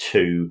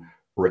to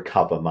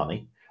recover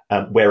money.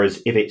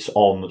 Whereas if it's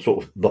on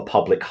sort of the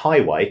public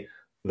highway,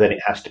 then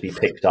it has to be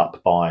picked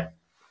up by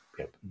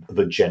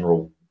the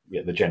general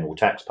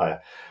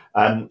taxpayer.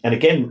 And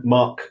again,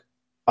 Mark,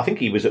 I think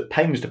he was at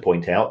pains to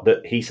point out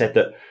that he said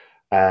that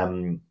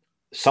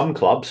some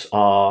clubs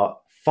are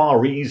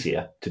far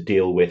easier to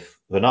deal with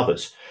than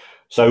others.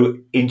 So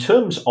in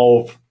terms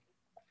of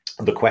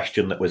the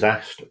question that was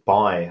asked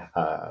by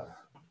our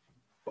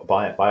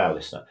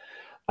listener,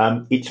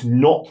 it's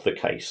not the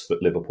case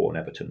that Liverpool and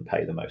Everton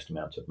pay the most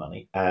amount of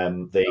money.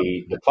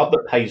 The club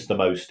that pays the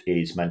most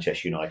is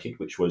Manchester United,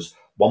 which was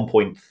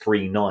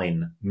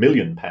 £1.39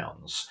 million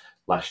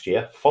last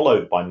year,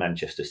 followed by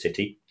Manchester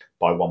City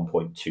by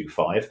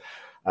 1.25.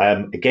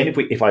 Again,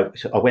 if I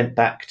went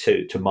back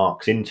to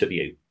Mark's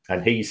interview,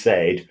 and he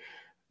said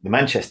the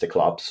Manchester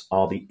clubs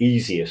are the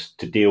easiest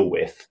to deal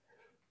with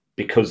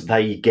because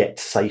they get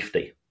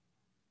safety.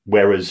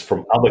 Whereas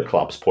from other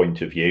clubs'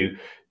 point of view,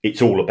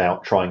 it's all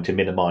about trying to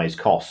minimise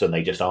costs, and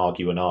they just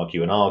argue and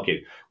argue and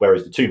argue.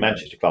 Whereas the two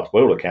Manchester clubs, by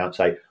all accounts,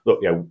 say,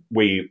 look,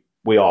 we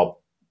are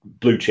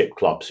blue chip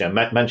clubs.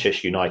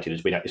 Manchester United,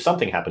 as we know, if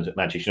something happens at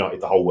Manchester United,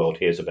 the whole world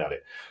hears about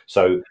it.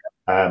 So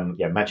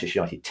Manchester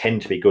United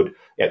tend to be good.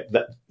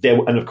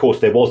 And of course,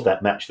 there was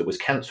that match that was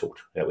cancelled.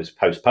 It was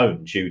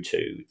postponed due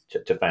to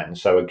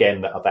fans. So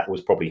again, that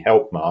was probably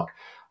helped, Mark.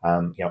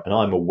 And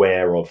I'm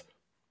aware of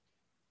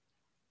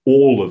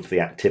all of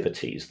the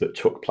activities that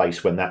took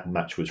place when that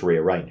match was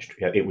rearranged.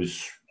 It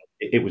was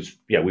we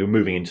were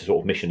moving into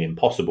sort of Mission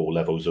Impossible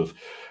levels of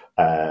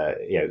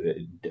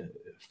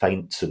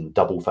feints and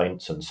double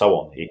feints and so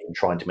on, in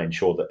trying to make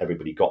sure that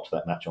everybody got to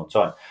that match on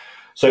time.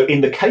 So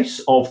in the case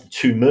of the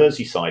two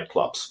Merseyside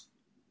clubs,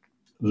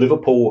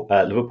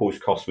 Liverpool's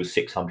cost was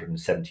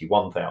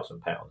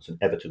 £671,000 and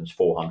Everton's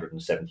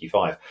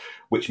 £475,000,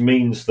 which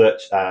means that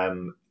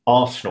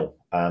Arsenal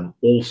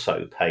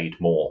also paid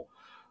more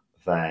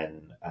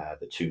than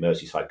the two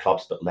Merseyside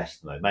clubs, but less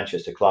than the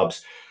Manchester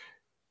clubs.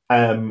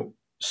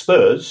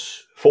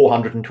 Spurs,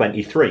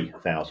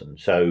 £423,000.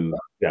 So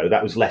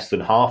that was less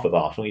than half of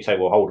Arsenal. You say,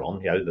 well, hold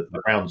on,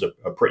 the grounds are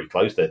pretty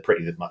close. They're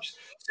pretty much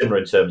similar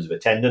in terms of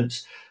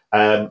attendance.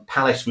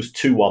 Palace was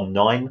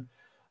 219.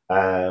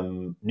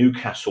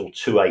 Newcastle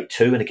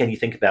 282. And again, you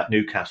think about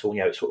Newcastle,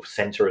 it's sort of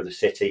centre of the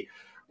city,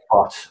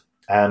 but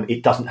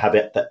it doesn't have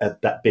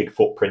that big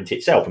footprint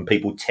itself, and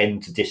people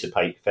tend to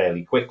dissipate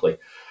fairly quickly.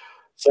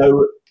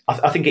 So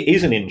I think it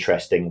is an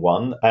interesting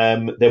one.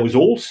 There was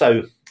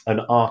also an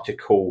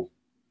article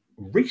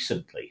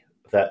recently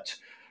that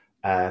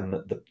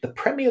the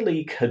Premier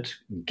League had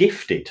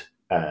gifted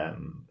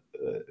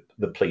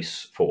the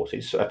police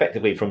forces, so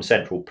effectively from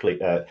central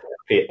Premier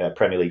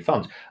League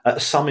funds,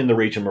 some in the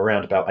region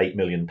around about £8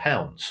 million.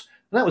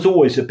 And that was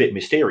always a bit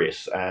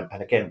mysterious.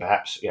 And again,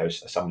 perhaps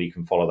somebody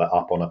can follow that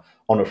up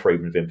on a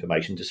freedom of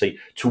information to see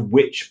to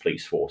which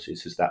police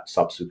forces has that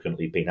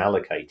subsequently been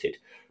allocated,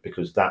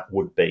 because that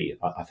would be,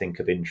 I think,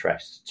 of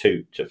interest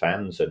to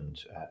fans and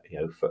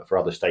for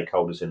other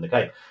stakeholders in the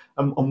game.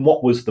 And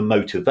what was the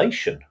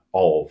motivation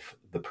of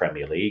the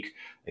Premier League?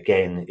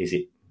 Again, is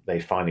it they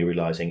finally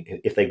realising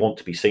if they want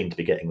to be seen to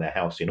be getting their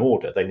house in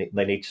order, they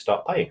need to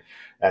start paying?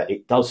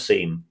 It does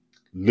seem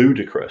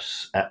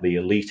ludicrous at the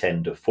elite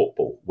end of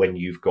football when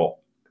you've got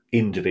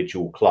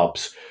individual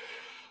clubs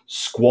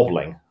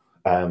squabbling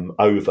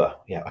over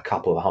a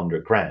couple of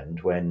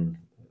 $100,000 when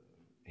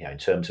in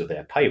terms of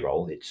their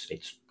payroll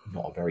it's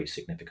not a very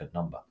significant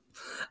number.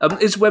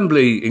 Is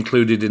Wembley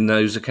included in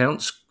those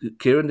accounts,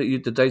 Kieran, the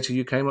data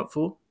you came up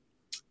for?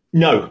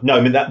 No.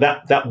 I mean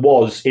that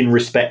was in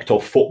respect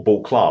of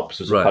football clubs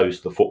as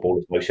opposed to the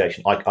Football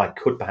Association. I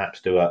could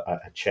perhaps do a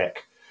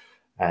check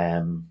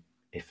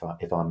if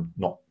I'm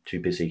not too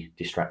busy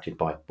distracted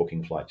by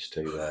booking flights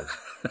to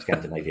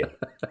Scandinavia.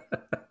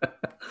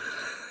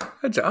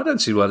 I don't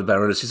see why the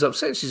Baroness is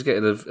upset. She's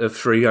getting a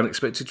free,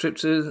 unexpected trip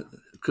to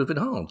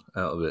Copenhagen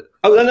out of it.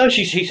 Oh no,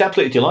 she's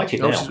absolutely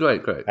delighted now. Oh, she's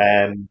great.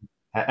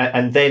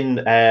 And then,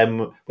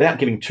 without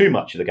giving too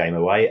much of the game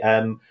away,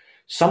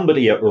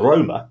 somebody at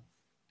Roma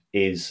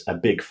is a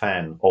big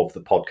fan of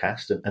the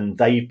podcast, and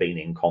they've been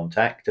in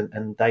contact,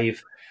 and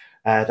they've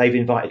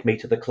invited me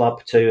to the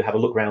club to have a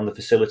look around the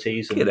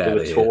facilities and do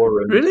a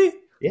tour. And, really?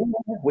 Yeah,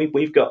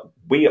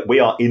 we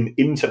are in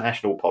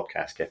international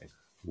podcast, Kevin.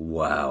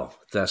 Wow,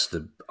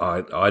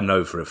 I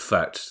know for a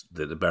fact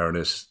that the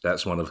Baroness,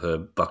 that's one of her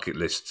bucket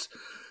lists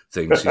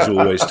things. She's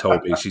always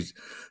told me.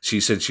 She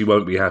said she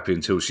won't be happy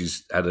until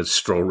she's had a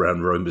stroll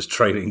around Roma's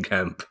training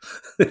camp.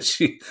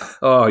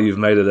 You've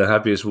made her the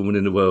happiest woman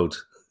in the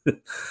world.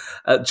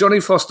 Johnny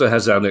Foster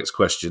has our next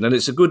question, and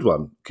it's a good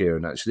one,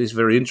 Kieran, actually. It's a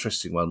very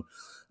interesting one.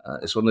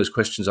 It's one of those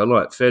questions I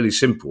like, fairly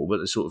simple, but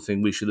the sort of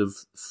thing we should have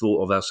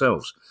thought of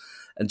ourselves.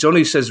 And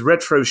Johnny says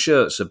retro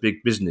shirts are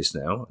big business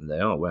now, and they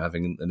are. We're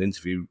having an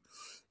interview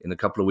in a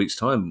couple of weeks'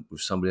 time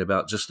with somebody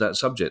about just that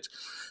subject.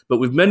 But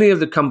with many of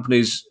the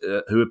companies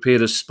who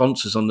appeared as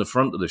sponsors on the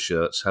front of the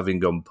shirts having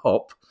gone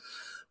pop,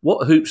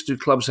 what hoops do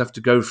clubs have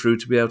to go through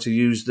to be able to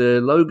use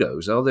their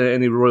logos? Are there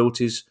any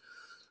royalties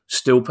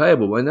still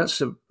payable? And that's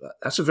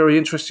a very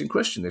interesting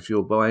question. If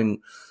you're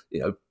buying,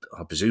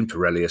 I presume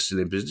Pirelli are still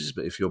in business,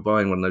 but if you're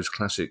buying one of those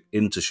classic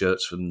Inter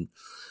shirts from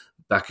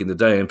back in the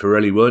day and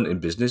Pirelli weren't in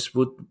business,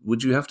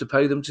 would you have to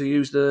pay them to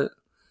use the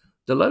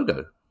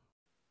logo?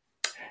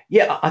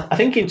 Yeah, I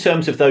think in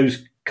terms of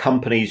those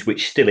companies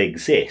which still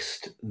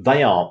exist,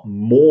 they are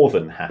more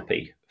than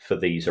happy for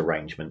these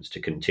arrangements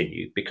to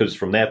continue, because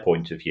from their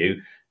point of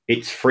view,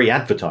 it's free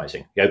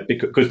advertising,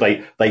 because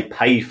they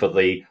pay for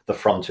the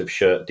front of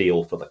shirt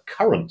deal for the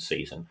current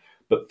season,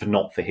 but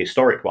not for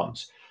historic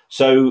ones.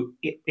 So,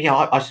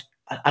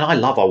 I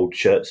love old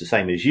shirts the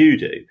same as you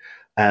do.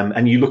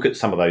 And you look at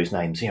some of those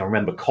names. I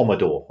remember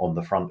Commodore on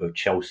the front of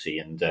Chelsea,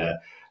 and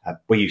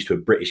we used to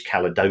have British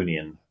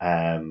Caledonian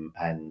and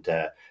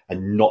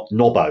not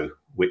Nobbo,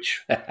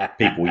 which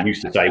people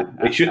used to say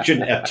it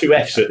shouldn't have two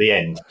Fs at the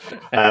end,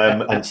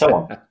 and so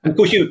on. Of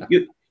course, you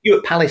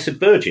at Palace and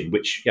Virgin,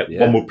 which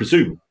one would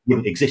presume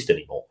wouldn't exist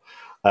anymore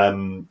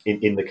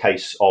in the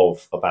case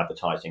of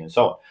advertising and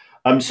so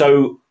on.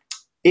 So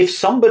if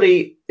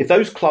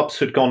those clubs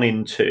had gone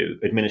into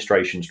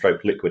administration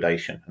 /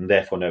 liquidation and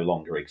therefore no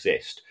longer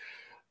exist,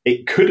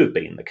 it could have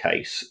been the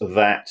case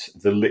that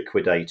the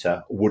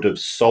liquidator would have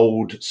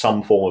sold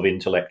some form of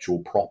intellectual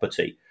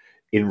property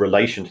in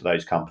relation to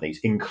those companies,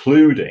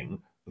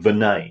 including the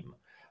name.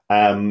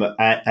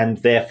 And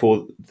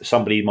therefore,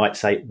 somebody might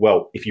say,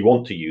 well, if you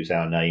want to use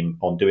our name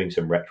on doing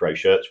some retro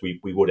shirts, we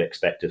would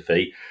expect a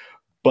fee.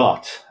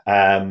 But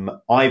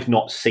I've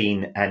not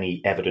seen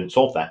any evidence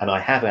of that. And I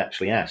have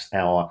actually asked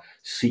our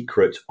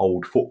secret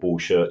old football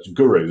shirts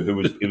guru, who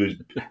was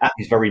at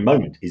this very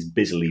moment is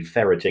busily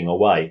ferreting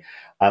away.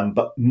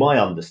 But my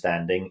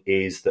understanding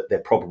is that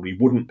there probably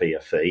wouldn't be a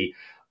fee.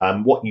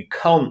 What you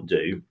can't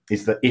do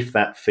is that if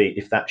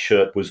that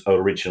shirt was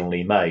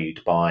originally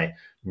made by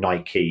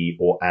Nike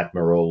or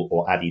Admiral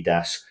or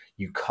Adidas,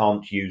 you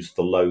can't use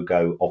the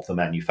logo of the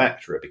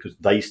manufacturer because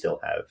they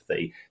still have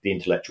the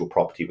intellectual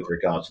property with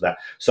regards to that.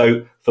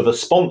 So for the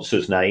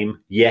sponsor's name,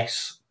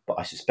 yes, but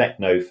I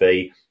suspect no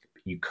fee.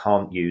 You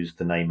can't use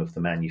the name of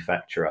the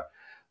manufacturer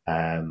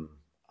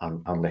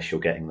unless you're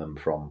getting them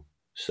from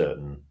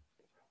certain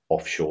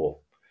offshore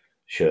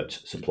shirt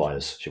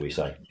suppliers, shall we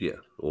say. Yeah,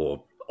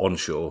 or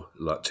onshore,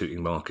 like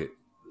Tooting Market.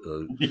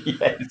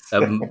 Yes.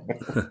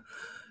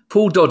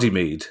 Paul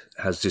Doddymead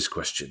has this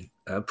question.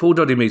 Paul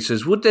Doddymead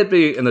says, would there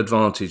be an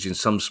advantage in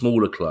some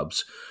smaller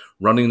clubs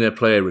running their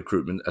player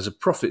recruitment as a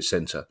profit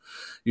centre?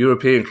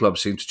 European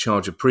clubs seem to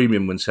charge a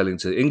premium when selling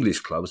to English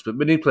clubs, but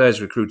many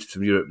players recruited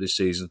from Europe this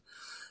season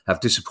have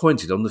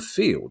disappointed on the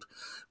field.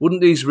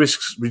 Wouldn't these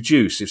risks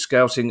reduce if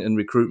scouting and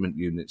recruitment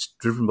units,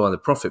 driven by the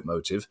profit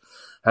motive,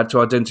 had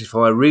to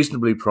identify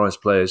reasonably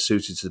priced players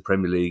suited to the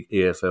Premier League,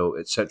 EFL,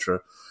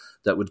 etc.,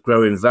 that would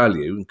grow in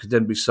value and could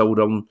then be sold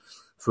on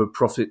for a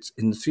profit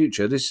in the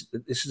future? This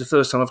is the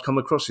first time I've come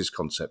across this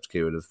concept,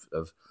 Kieran,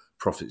 of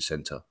profit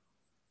centre.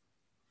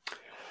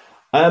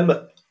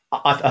 I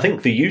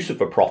think the use of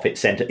a profit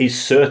centre is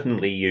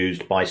certainly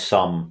used by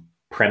some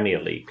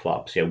Premier League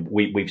clubs.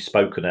 We've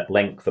spoken at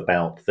length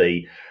about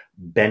the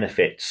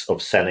benefits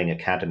of selling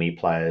academy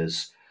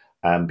players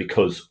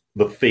because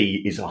the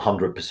fee is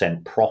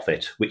 100%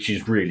 profit, which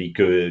is really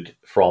good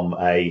from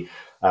a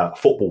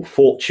football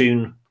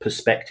fortune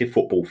perspective.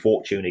 Football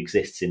fortune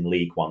exists in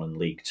League One and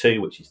League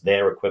Two, which is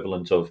their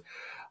equivalent of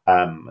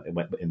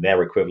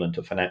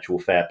financial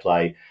fair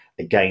play.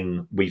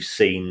 Again, we've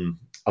seen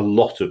a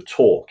lot of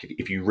talk.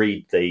 If you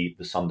read the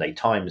Sunday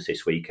Times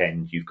this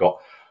weekend, you've got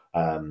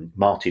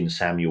Martin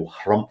Samuel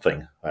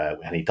harumphing,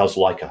 and he does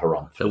like a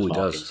harumph.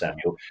 Martin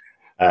Samuel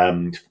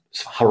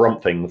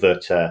harumphing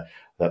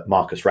that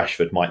Marcus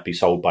Rashford might be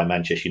sold by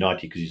Manchester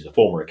United because he's a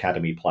former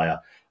academy player.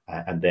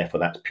 And therefore,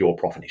 that's pure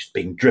profit. It's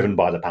being driven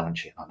by the balance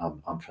sheet.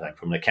 And I'm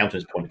from an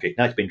accountant's point of view.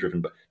 Now it's been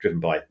driven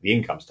by the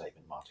income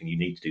statement, Martin. You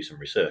need to do some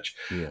research.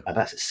 Yeah. And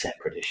that's a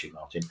separate issue,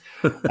 Martin.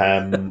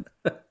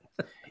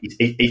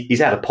 He's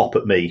had a pop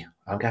at me.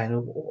 I'm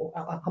going,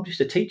 I'm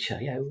just a teacher.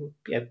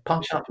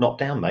 Punch up, not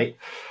down, mate.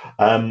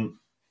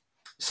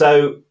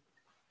 So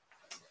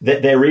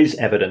there is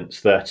evidence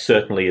that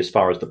certainly as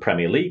far as the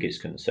Premier League is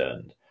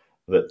concerned,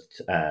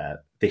 that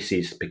this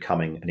is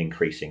becoming an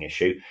increasing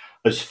issue.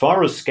 As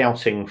far as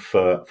scouting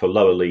for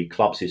lower league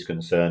clubs is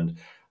concerned,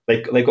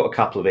 they've got a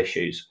couple of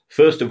issues.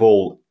 First of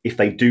all, if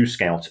they do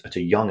scout at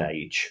a young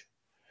age,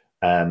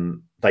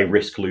 they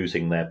risk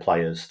losing their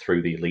players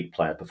through the elite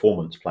player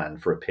performance plan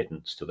for a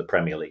pittance to the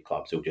Premier League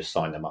clubs. They'll just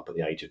sign them up at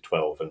the age of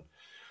 12 and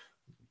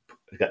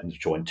get them to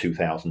join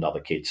 2,000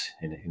 other kids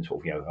in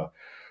sort of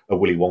a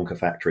Willy Wonka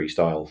factory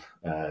style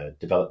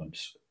development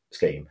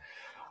scheme.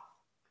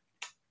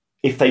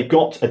 If they've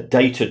got a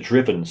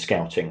data-driven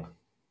scouting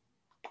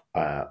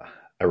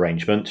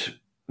arrangement,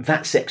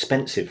 that's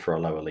expensive for a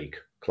lower league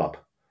club.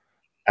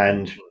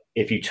 And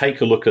if you take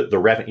a look at the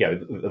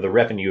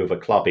revenue of a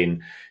club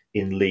in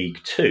League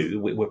Two,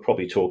 we're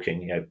probably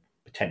talking,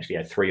 potentially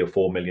 £3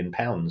 or £4 million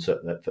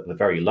at the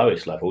very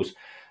lowest levels.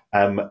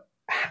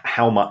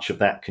 How much of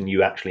that can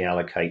you actually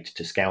allocate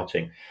to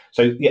scouting?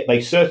 So yeah,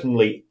 they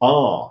certainly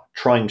are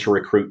trying to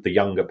recruit the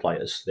younger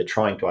players. They're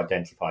trying to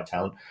identify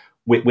talent.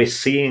 We're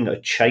seeing a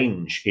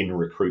change in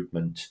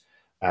recruitment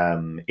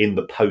in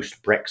the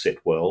post-Brexit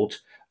world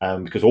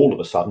because all of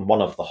a sudden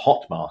one of the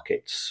hot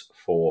markets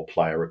for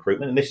player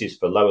recruitment, and this is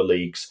for lower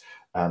leagues,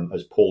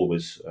 as Paul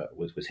was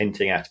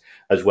hinting at,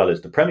 as well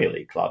as the Premier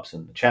League clubs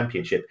and the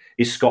Championship,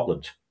 is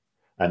Scotland.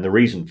 And the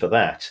reason for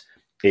that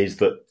is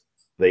that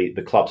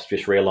the clubs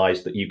just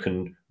realised that you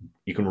can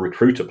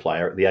recruit a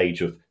player at the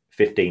age of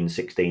 15,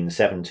 16,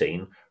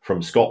 17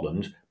 from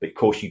Scotland, but of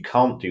course you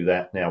can't do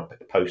that now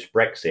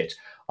post-Brexit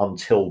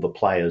until the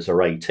players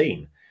are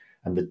 18.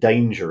 And the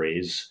danger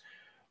is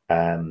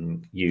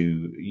you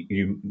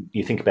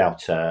think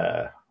about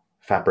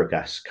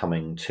Fabregas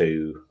coming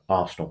to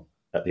Arsenal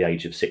at the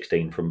age of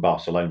 16 from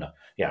Barcelona.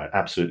 Yeah, an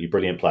absolutely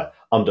brilliant player.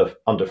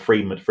 Under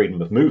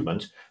freedom of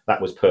movement,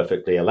 that was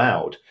perfectly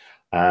allowed.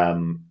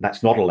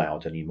 That's not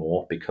allowed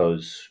anymore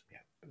because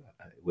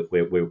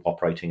we're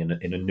operating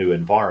in a new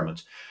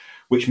environment,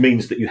 which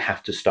means that you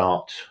have to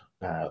start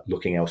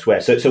looking elsewhere.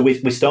 So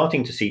we're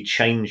starting to see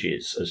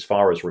changes as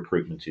far as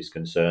recruitment is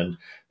concerned.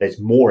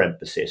 There's more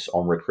emphasis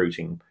on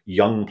recruiting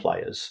young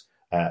players,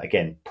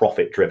 again,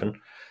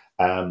 profit-driven.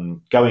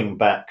 Going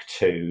back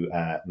to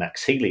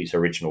Max Healy's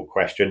original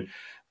question,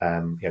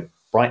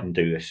 Brighton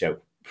do this.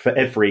 For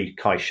every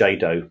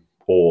Caicedo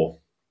or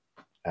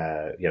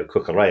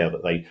Cucurella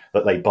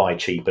that they buy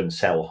cheap and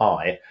sell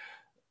high,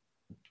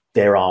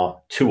 there are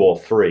 2 or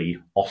 3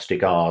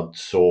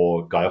 Ostegaards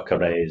or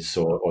Gyökeres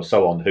or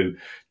so on who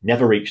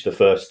never reach the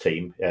first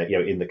team.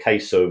 In the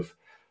case of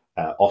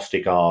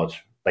Ostegaard,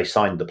 they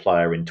signed the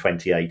player in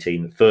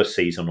 2018, first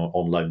season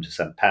on loan to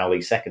St.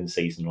 Pauli, second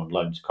season on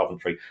loan to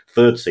Coventry,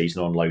 third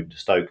season on loan to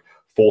Stoke,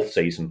 fourth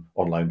season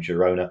on loan to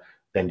Girona.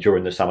 Then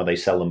during the summer, they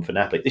sell them for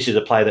Napoli. This is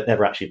a player that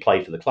never actually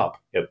played for the club.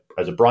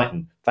 As a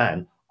Brighton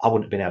fan, I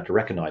wouldn't have been able to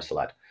recognise the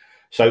lad.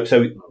 So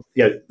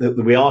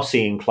we are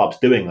seeing clubs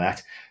doing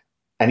that.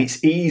 And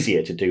it's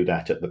easier to do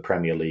that at the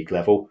Premier League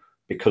level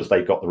because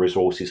they've got the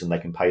resources and they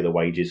can pay the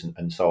wages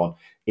and so on.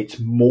 It's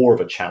more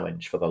of a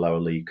challenge for the lower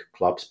league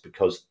clubs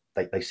because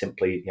they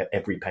simply,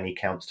 every penny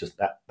counts to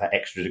that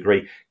extra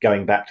degree.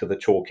 Going back to the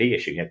Torquay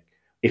issue,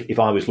 if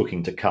I was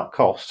looking to cut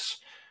costs,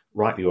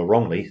 rightly or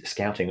wrongly,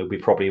 scouting would be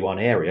probably one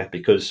area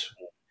because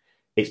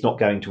it's not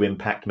going to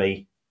impact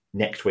me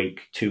next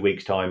week, 2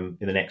 weeks' time,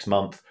 in the next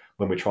month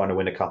when we're trying to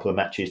win a couple of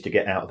matches to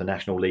get out of the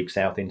National League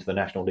South into the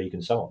National League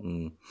and so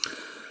on.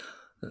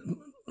 It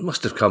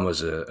must have come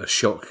as a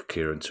shock,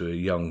 Kieran, to a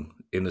young,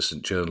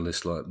 innocent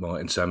journalist like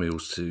Martin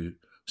Samuels to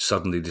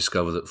suddenly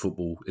discover that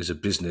football is a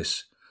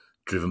business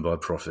driven by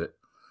profit.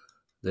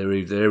 There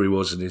he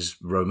was in his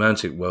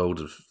romantic world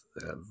of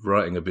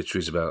writing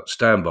obituaries about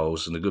Stan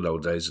Bowles and the good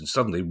old days, and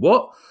suddenly,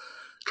 what?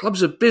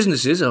 Clubs are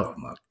businesses? Oh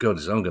my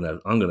goodness, I'm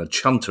gonna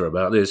chunter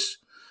about this.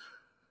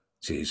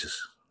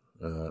 Jesus,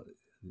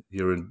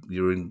 you're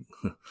in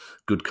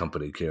good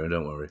company, Kieran.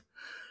 Don't worry.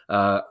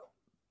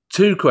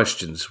 2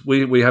 questions.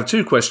 We have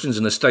 2 questions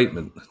and a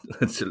statement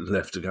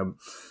left to come,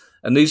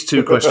 and these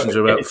 2 questions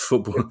are about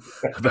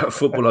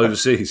football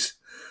overseas.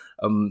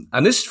 And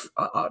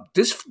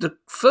the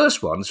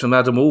first one is from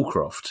Adam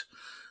Allcroft,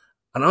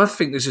 and I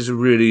think this is a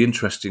really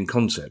interesting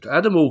concept.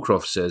 Adam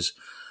Allcroft says,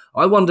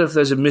 "I wonder if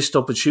there's a missed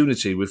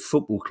opportunity with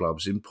football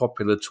clubs in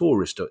popular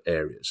tourist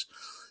areas.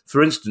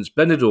 For instance,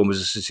 Benidorm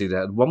is a city that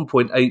had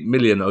 1.8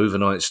 million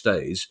overnight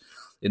stays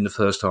in the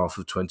first half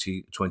of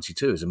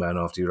 2022. As a man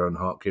after your own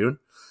heart, Kieran."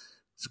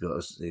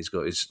 He's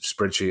got his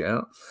spreadsheet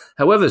out.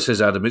 However,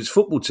 says Adam, its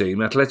football team,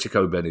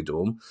 Atletico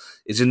Benidorm,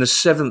 is in the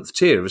 7th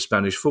tier of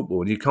Spanish football,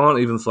 and you can't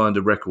even find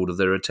a record of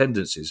their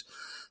attendances.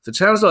 For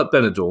towns like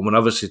Benidorm and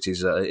other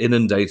cities that are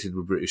inundated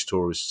with British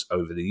tourists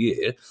over the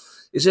year,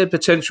 is there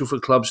potential for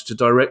clubs to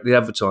directly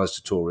advertise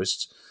to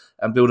tourists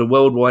and build a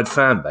worldwide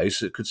fan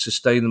base that could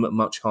sustain them at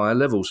much higher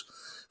levels?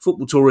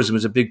 Football tourism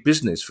is a big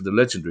business for the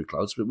legendary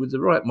clubs, but with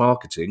the right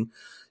marketing,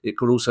 it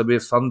could also be a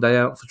fun day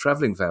out for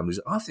travelling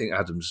families. I think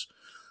Adam's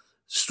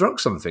struck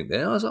something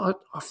there. I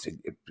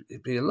think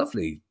it'd be a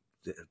lovely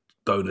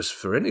bonus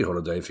for any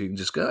holiday if you can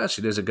just go,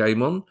 actually, there's a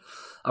game on.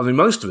 I mean,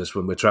 most of us,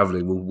 when we're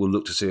travelling, we'll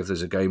look to see if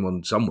there's a game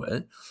on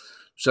somewhere.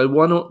 So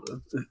why not?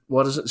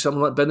 Why doesn't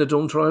someone like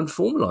Benidorm try and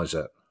formalise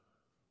that?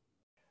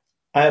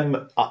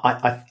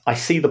 I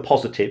see the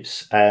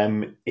positives.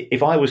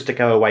 If I was to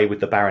go away with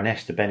the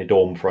Baroness to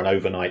Benidorm for an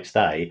overnight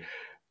stay,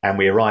 and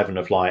we arrive on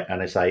a flight,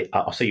 and I say,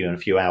 "I'll see you in a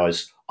few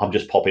hours. I'm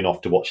just popping off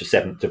to watch a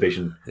 7th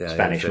Division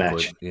Spanish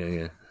match."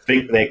 Yeah. I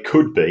think there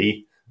could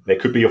be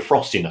a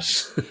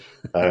frostiness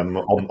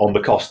on the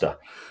Costa.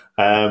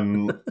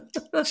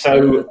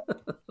 So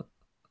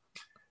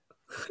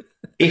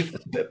if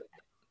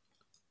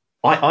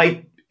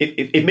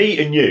me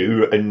and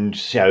you and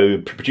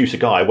producer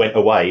Guy went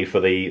away for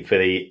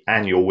the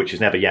annual, which has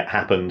never yet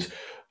happened,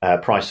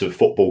 Price of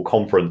Football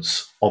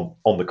conference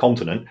on the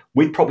continent,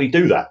 we'd probably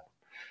do that.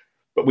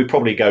 But we'd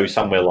probably go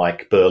somewhere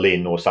like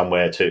Berlin or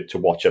somewhere to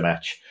watch a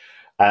match.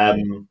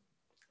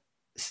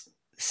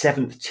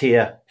 7th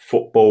tier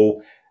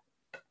football,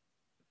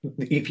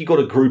 if you've got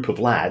a group of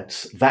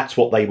lads, that's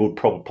what they would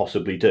probably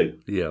possibly do.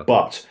 Yeah.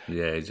 But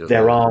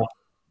there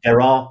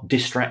are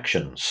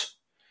distractions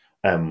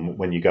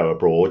when you go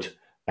abroad,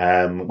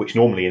 which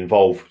normally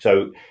involve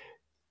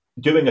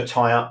doing a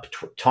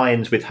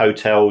tie-ins with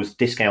hotels,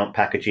 discount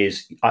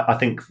packages. I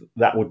think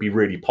that would be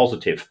really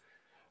positive.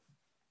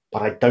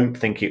 But I don't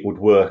think it would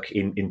work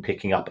in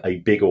picking up a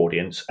big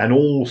audience. And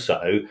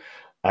also,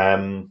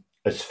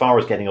 as far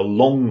as getting a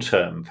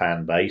long-term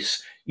fan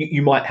base,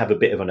 you might have a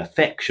bit of an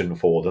affection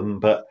for them,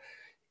 but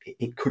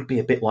it could be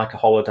a bit like a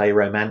holiday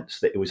romance,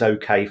 that it was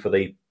okay for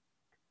the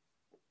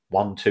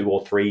 1, 2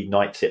 or 3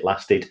 nights it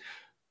lasted,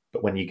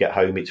 but when you get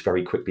home, it's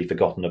very quickly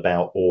forgotten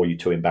about, or you're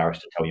too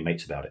embarrassed to tell your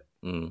mates about it.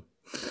 Mm.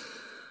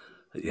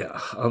 Yeah,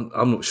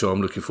 I'm not sure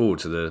I'm looking forward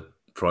to the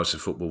Price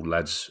of Football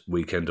lads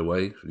weekend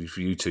away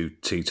for you 2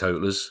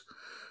 teetotalers.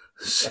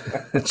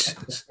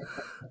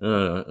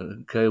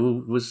 Okay,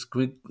 well,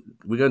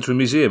 we're going to a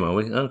museum, are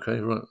we?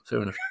 Okay, right,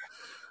 fair enough.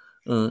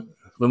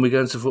 When we go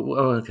into football,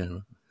 okay.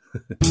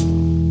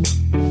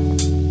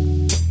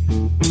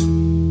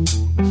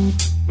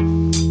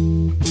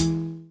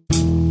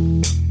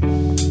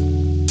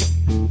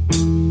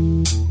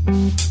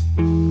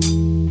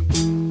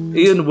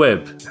 Ian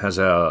Webb has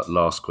our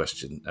last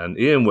question, and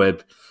Ian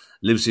Webb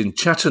lives in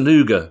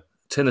Chattanooga,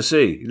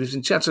 Tennessee. He lives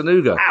in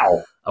Chattanooga.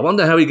 Wow. I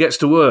wonder how he gets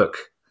to work.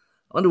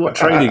 I wonder what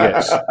train he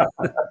gets.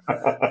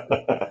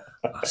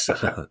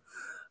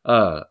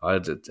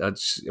 I'd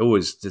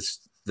always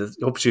the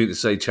opportunity to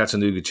say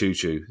Chattanooga Choo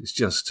Choo is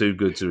just too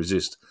good to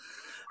resist.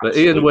 But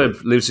Absolutely. Ian Webb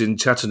lives in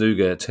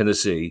Chattanooga,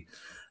 Tennessee,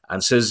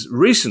 and says,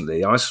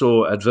 recently I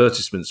saw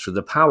advertisements for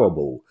the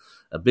Powerball,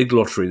 a big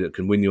lottery that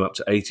can win you up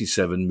to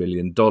 $87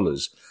 million.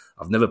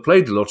 I've never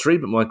played the lottery,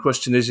 but my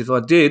question is, if I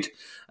did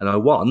and I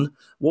won,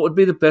 what would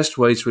be the best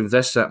way to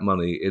invest that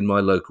money in my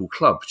local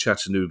club,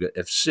 Chattanooga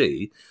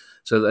FC,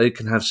 so that they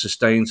can have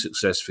sustained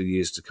success for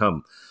years to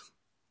come?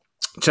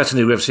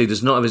 Chattanooga FC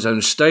does not have its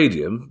own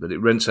stadium, but it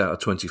rents out a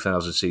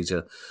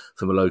 20,000-seater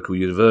from a local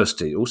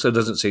university. It also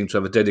doesn't seem to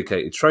have a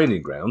dedicated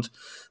training ground,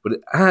 but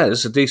it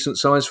has a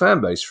decent-sized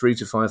fan base,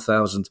 3,000 to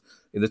 5,000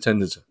 in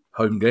attendance at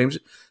home games.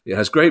 It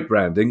has great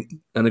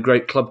branding and a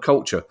great club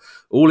culture.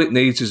 All it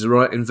needs is the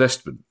right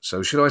investment.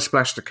 So should I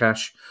splash the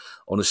cash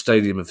on a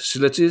stadium and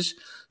facilities?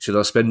 Should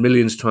I spend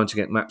millions trying to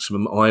get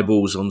maximum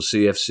eyeballs on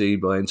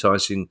CFC by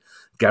enticing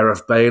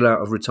Gareth Bale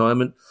out of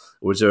retirement?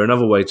 Or is there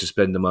another way to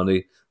spend the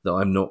money that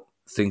I'm not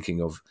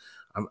thinking of?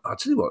 I'll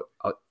tell you what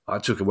I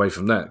took away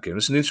from that, Kieran.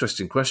 It's an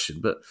interesting question,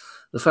 but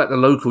the fact the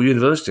local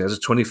university has a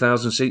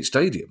 20,000-seat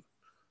stadium,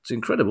 it's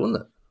incredible,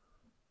 isn't it?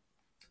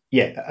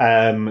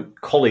 Yeah,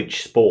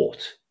 college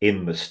sport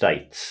in the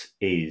States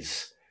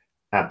is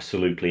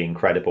absolutely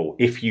incredible.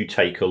 If you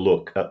take a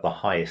look at the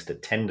highest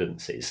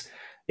attendances,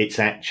 it's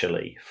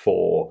actually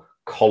for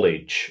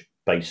college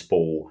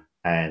baseball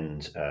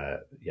and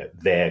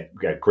their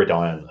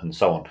gridiron and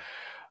so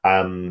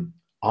on.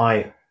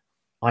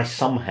 I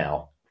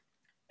somehow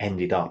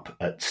ended up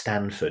at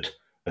Stanford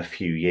a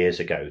few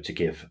years ago to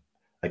give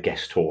a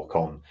guest talk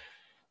on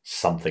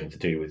something to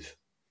do with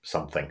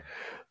something.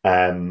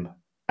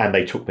 And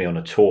they took me on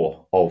a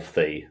tour of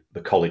the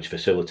college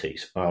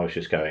facilities. I was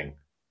just going,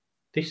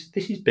 this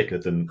is bigger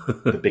than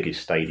the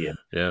biggest stadium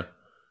in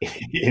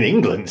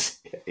England.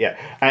 Yeah,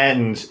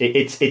 and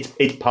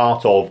it's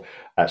part of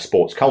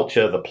sports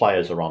culture. The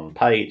players are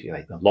unpaid.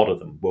 A lot of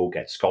them will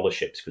get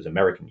scholarships because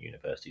American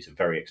universities are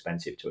very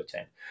expensive to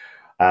attend.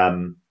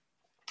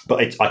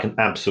 But I can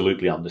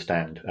absolutely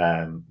understand.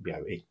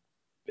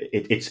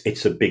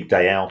 It's a big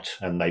day out,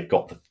 and they've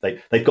got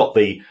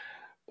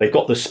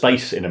the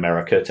space in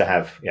America to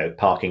have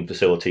parking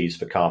facilities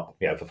for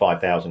for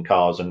 5,000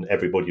 cars, and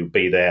everybody will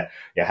be there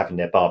having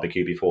their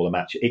barbecue before the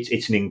match.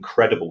 It's an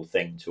incredible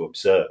thing to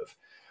observe.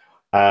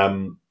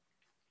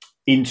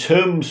 In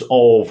terms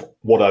of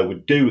what I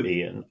would do,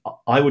 Ian,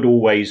 I would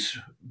always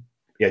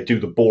do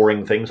the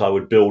boring things. I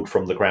would build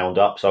from the ground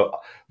up. So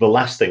the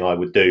last thing I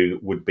would do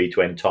would be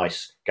to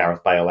entice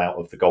Gareth Bale out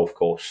of the golf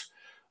course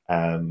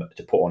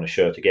to put on a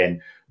shirt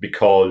again,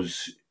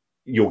 because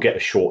you'll get a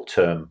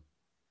short-term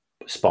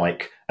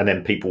spike, and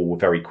then people will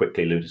very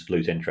quickly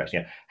lose interest.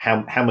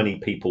 How many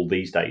people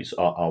these days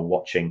are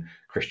watching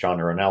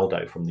Cristiano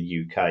Ronaldo from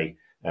the UK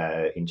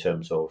in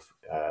terms of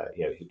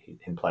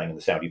him playing in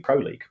the Saudi Pro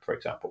League, for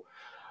example?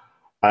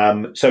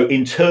 So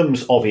in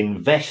terms of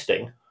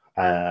investing,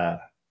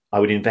 I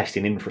would invest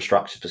in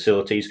infrastructure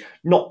facilities,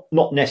 not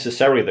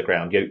necessarily the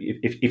ground.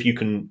 If you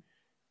can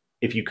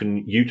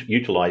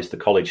utilize the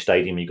college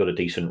stadium, you've got a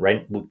decent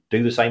rent. We'll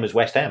do the same as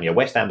West Ham.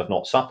 West Ham have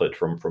not suffered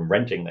from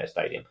renting their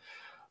stadium.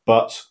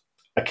 But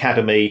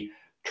academy,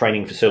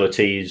 training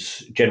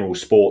facilities, general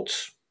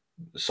sports,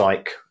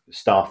 psych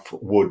stuff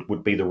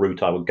would be the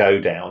route I would go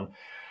down.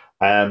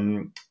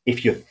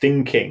 If you're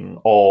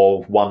thinking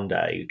of one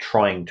day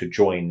trying to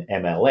join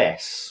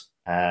MLS,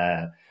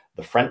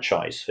 the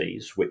franchise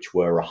fees, which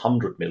were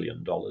 $100 million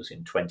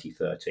in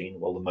 2013,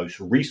 well, the most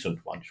recent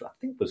one, which I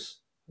think was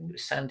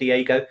San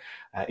Diego,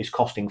 is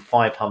costing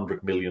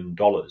 $500 million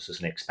as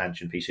an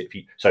expansion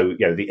fee. So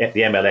the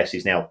MLS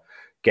is now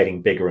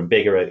getting bigger and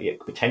bigger.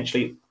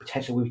 Potentially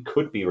we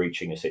could be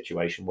reaching a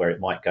situation where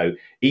it might go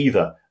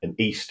either an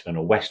East and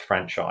a West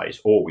franchise,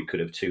 or we could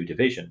have two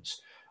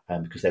divisions,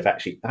 because they've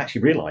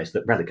actually realised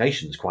that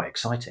relegation is quite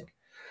exciting.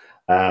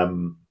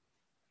 But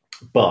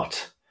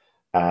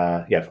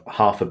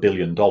 $500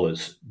 million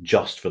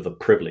just for the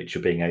privilege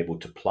of being able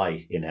to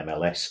play in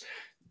MLS.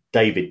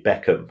 David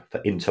Beckham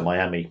for Inter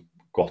Miami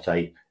got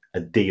a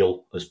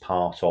deal as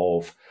part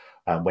of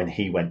when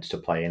he went to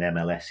play in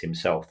MLS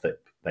himself, that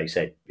they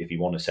said, if you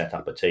want to set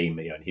up a team,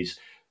 and his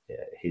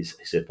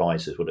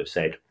advisors would have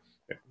said,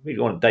 we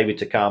want David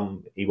to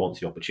come. He wants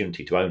the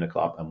opportunity to own a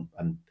club,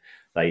 and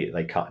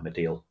they cut him a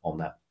deal on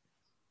that.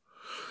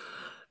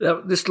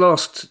 Now, this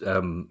last,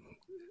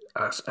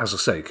 as I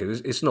say,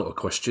 it's not a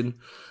question.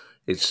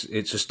 It's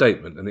a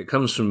statement, and it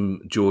comes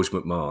from George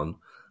McMahon.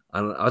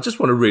 And I just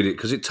want to read it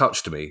because it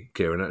touched me,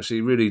 Kieran.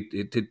 Actually, really,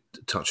 it did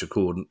touch a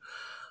chord. And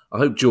I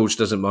hope George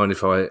doesn't mind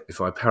if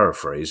I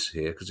paraphrase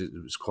here, because it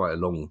was quite a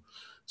long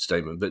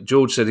statement. But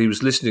George said he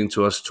was listening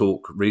to us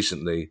talk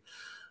recently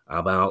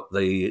about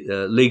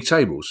the league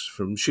tables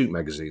from Shoot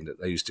magazine that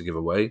they used to give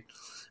away,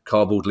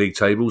 cardboard league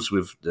tables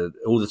with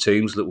all the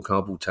teams, little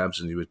cardboard tabs,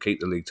 and you would keep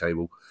the league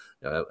table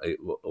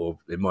or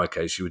in my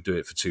case, you would do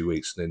it for 2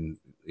 weeks and then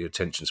your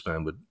attention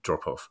span would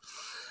drop off.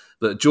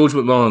 But George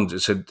McMahon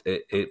said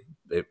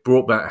it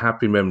brought back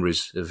happy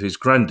memories of his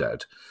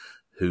granddad,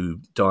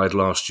 who died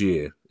last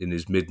year in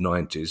his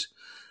mid-90s,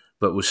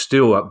 but was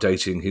still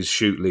updating his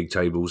shoot league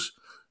tables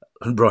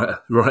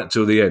right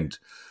till the end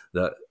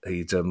that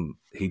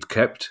he'd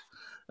kept.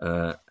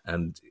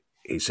 And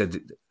he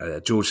said,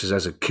 George says,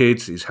 as a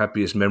kid, his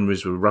happiest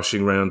memories were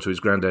rushing round to his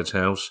granddad's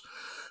house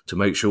to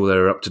make sure they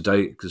were up to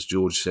date, because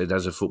George said,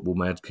 as a football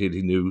mad kid,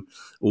 he knew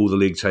all the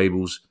league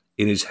tables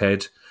in his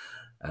head.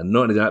 And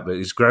not only that, but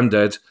his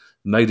granddad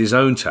made his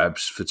own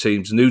tabs for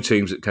new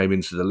teams that came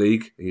into the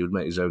league. He would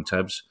make his own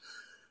tabs.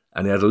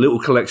 And he had a little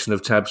collection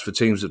of tabs for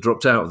teams that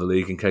dropped out of the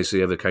league in case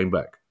they ever came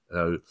back.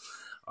 So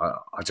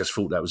I just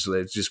thought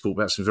it just brought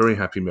back some very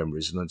happy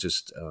memories, and I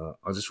just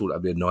thought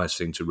that'd be a nice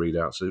thing to read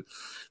out. So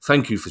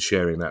thank you for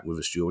sharing that with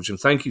us, George, and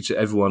thank you to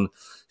everyone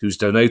who's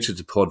donated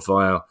to Pod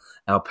via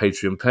our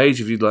Patreon page.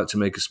 If you'd like to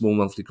make a small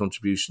monthly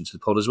contribution to the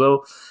pod as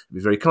well, it'd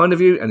be very kind of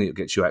you, and it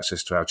gets you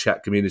access to our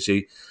chat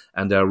community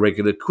and our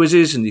regular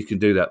quizzes, and you can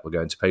do that by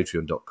going to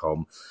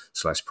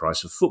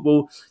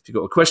patreon.com/priceoffootball. If you've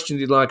got a question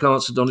you'd like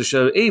answered on the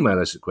show, email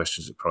us at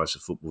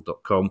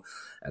questions@priceoffootball.com.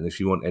 And if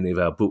you want any of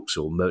our books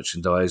or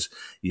merchandise,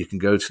 you can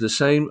go to the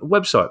same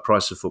website,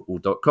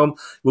 priceoffootball.com.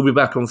 We'll be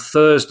back on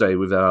Thursday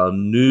with our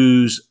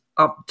news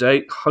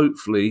update.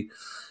 Hopefully,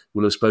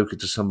 we'll have spoken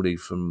to somebody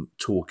from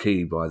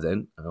Torquay by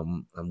then,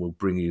 and we'll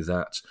bring you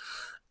that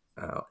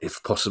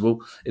if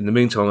possible. In the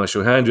meantime, I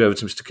shall hand you over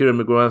to Mr. Kieran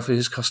Maguire for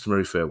his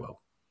customary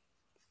farewell.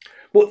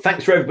 Well,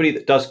 thanks for everybody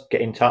that does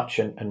get in touch,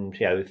 and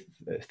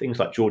things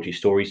like Georgie's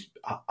stories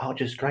are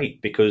just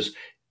great, because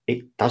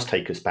it does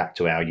take us back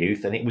to our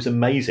youth, and it was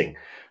amazing.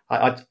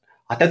 I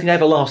don't think I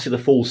ever lasted a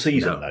full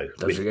season though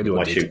with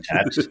my shoot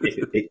tabs.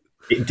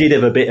 It did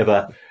have a bit of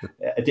a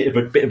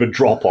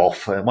drop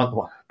off,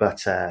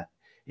 but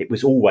it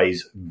was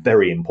always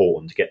very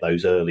important to get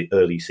those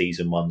early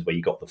season ones where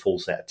you got the full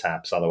set of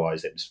tabs.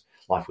 Otherwise,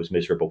 life was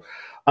miserable.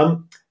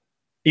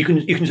 You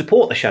can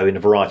support the show in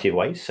a variety of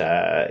ways.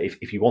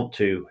 If you want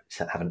to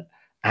have an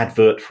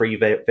advert-free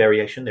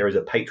variation, there is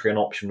a Patreon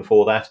option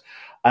for that.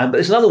 But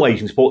there's another way you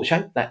can support the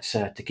show. That's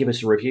to give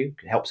us a review.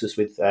 It helps us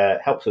with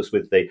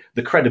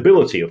the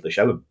credibility of the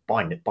show.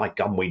 And by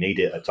gum, we need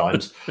it at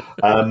times.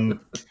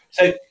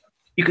 So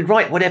you can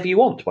write whatever you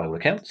want, by all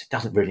accounts. It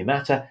doesn't really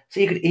matter. So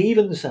you could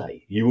even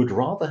say you would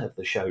rather have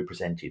the show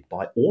presented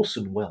by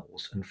Orson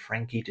Welles and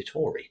Frankie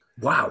Dettori.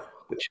 Wow.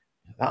 Which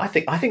I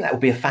think that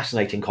would be a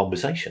fascinating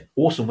conversation.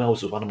 Orson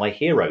Welles was one of my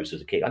heroes as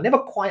a kid. I never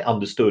quite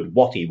understood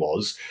what he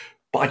was,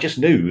 but I just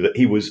knew that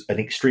he was an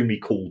extremely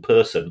cool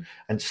person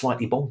and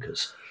slightly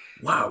bonkers.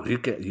 Wow,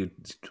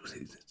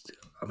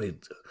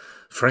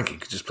 Frankie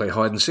could just play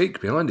hide and seek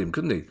behind him,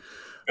 couldn't he?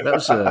 That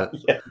was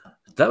yeah.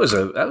 that was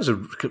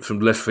from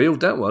left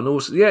field. That one,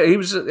 also, yeah, he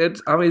was.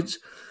 I was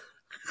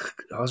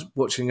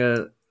watching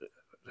a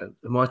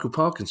Michael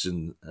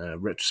Parkinson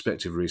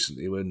retrospective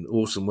recently when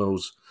Orson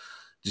Welles,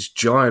 this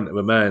giant of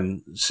a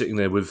man, sitting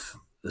there with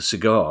a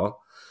cigar,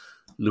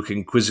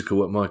 looking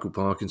quizzical at Michael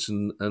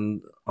Parkinson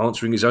and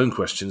answering his own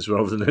questions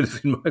rather than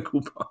anything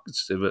Michael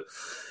Parkinson. But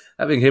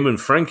having him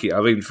and Frankie,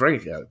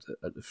 Frankie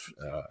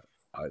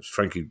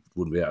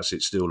wouldn't be able to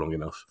sit still long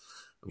enough.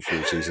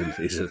 Unfortunately,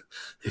 he's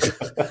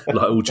like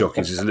all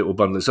jockeys, he's a little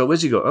bundle. So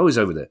where's he got? Oh, he's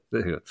over there.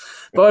 There you go.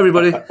 Bye,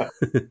 everybody.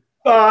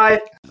 Bye.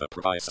 The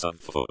price of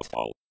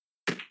football.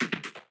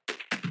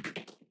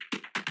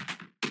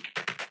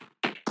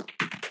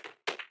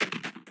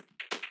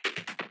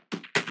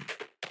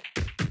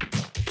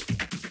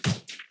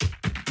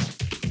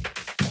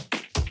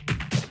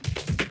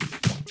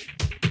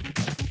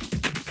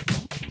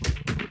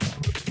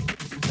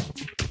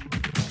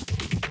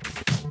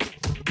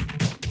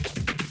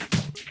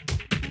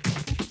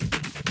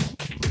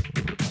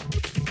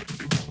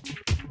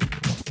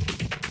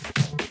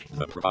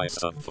 The price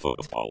of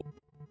football.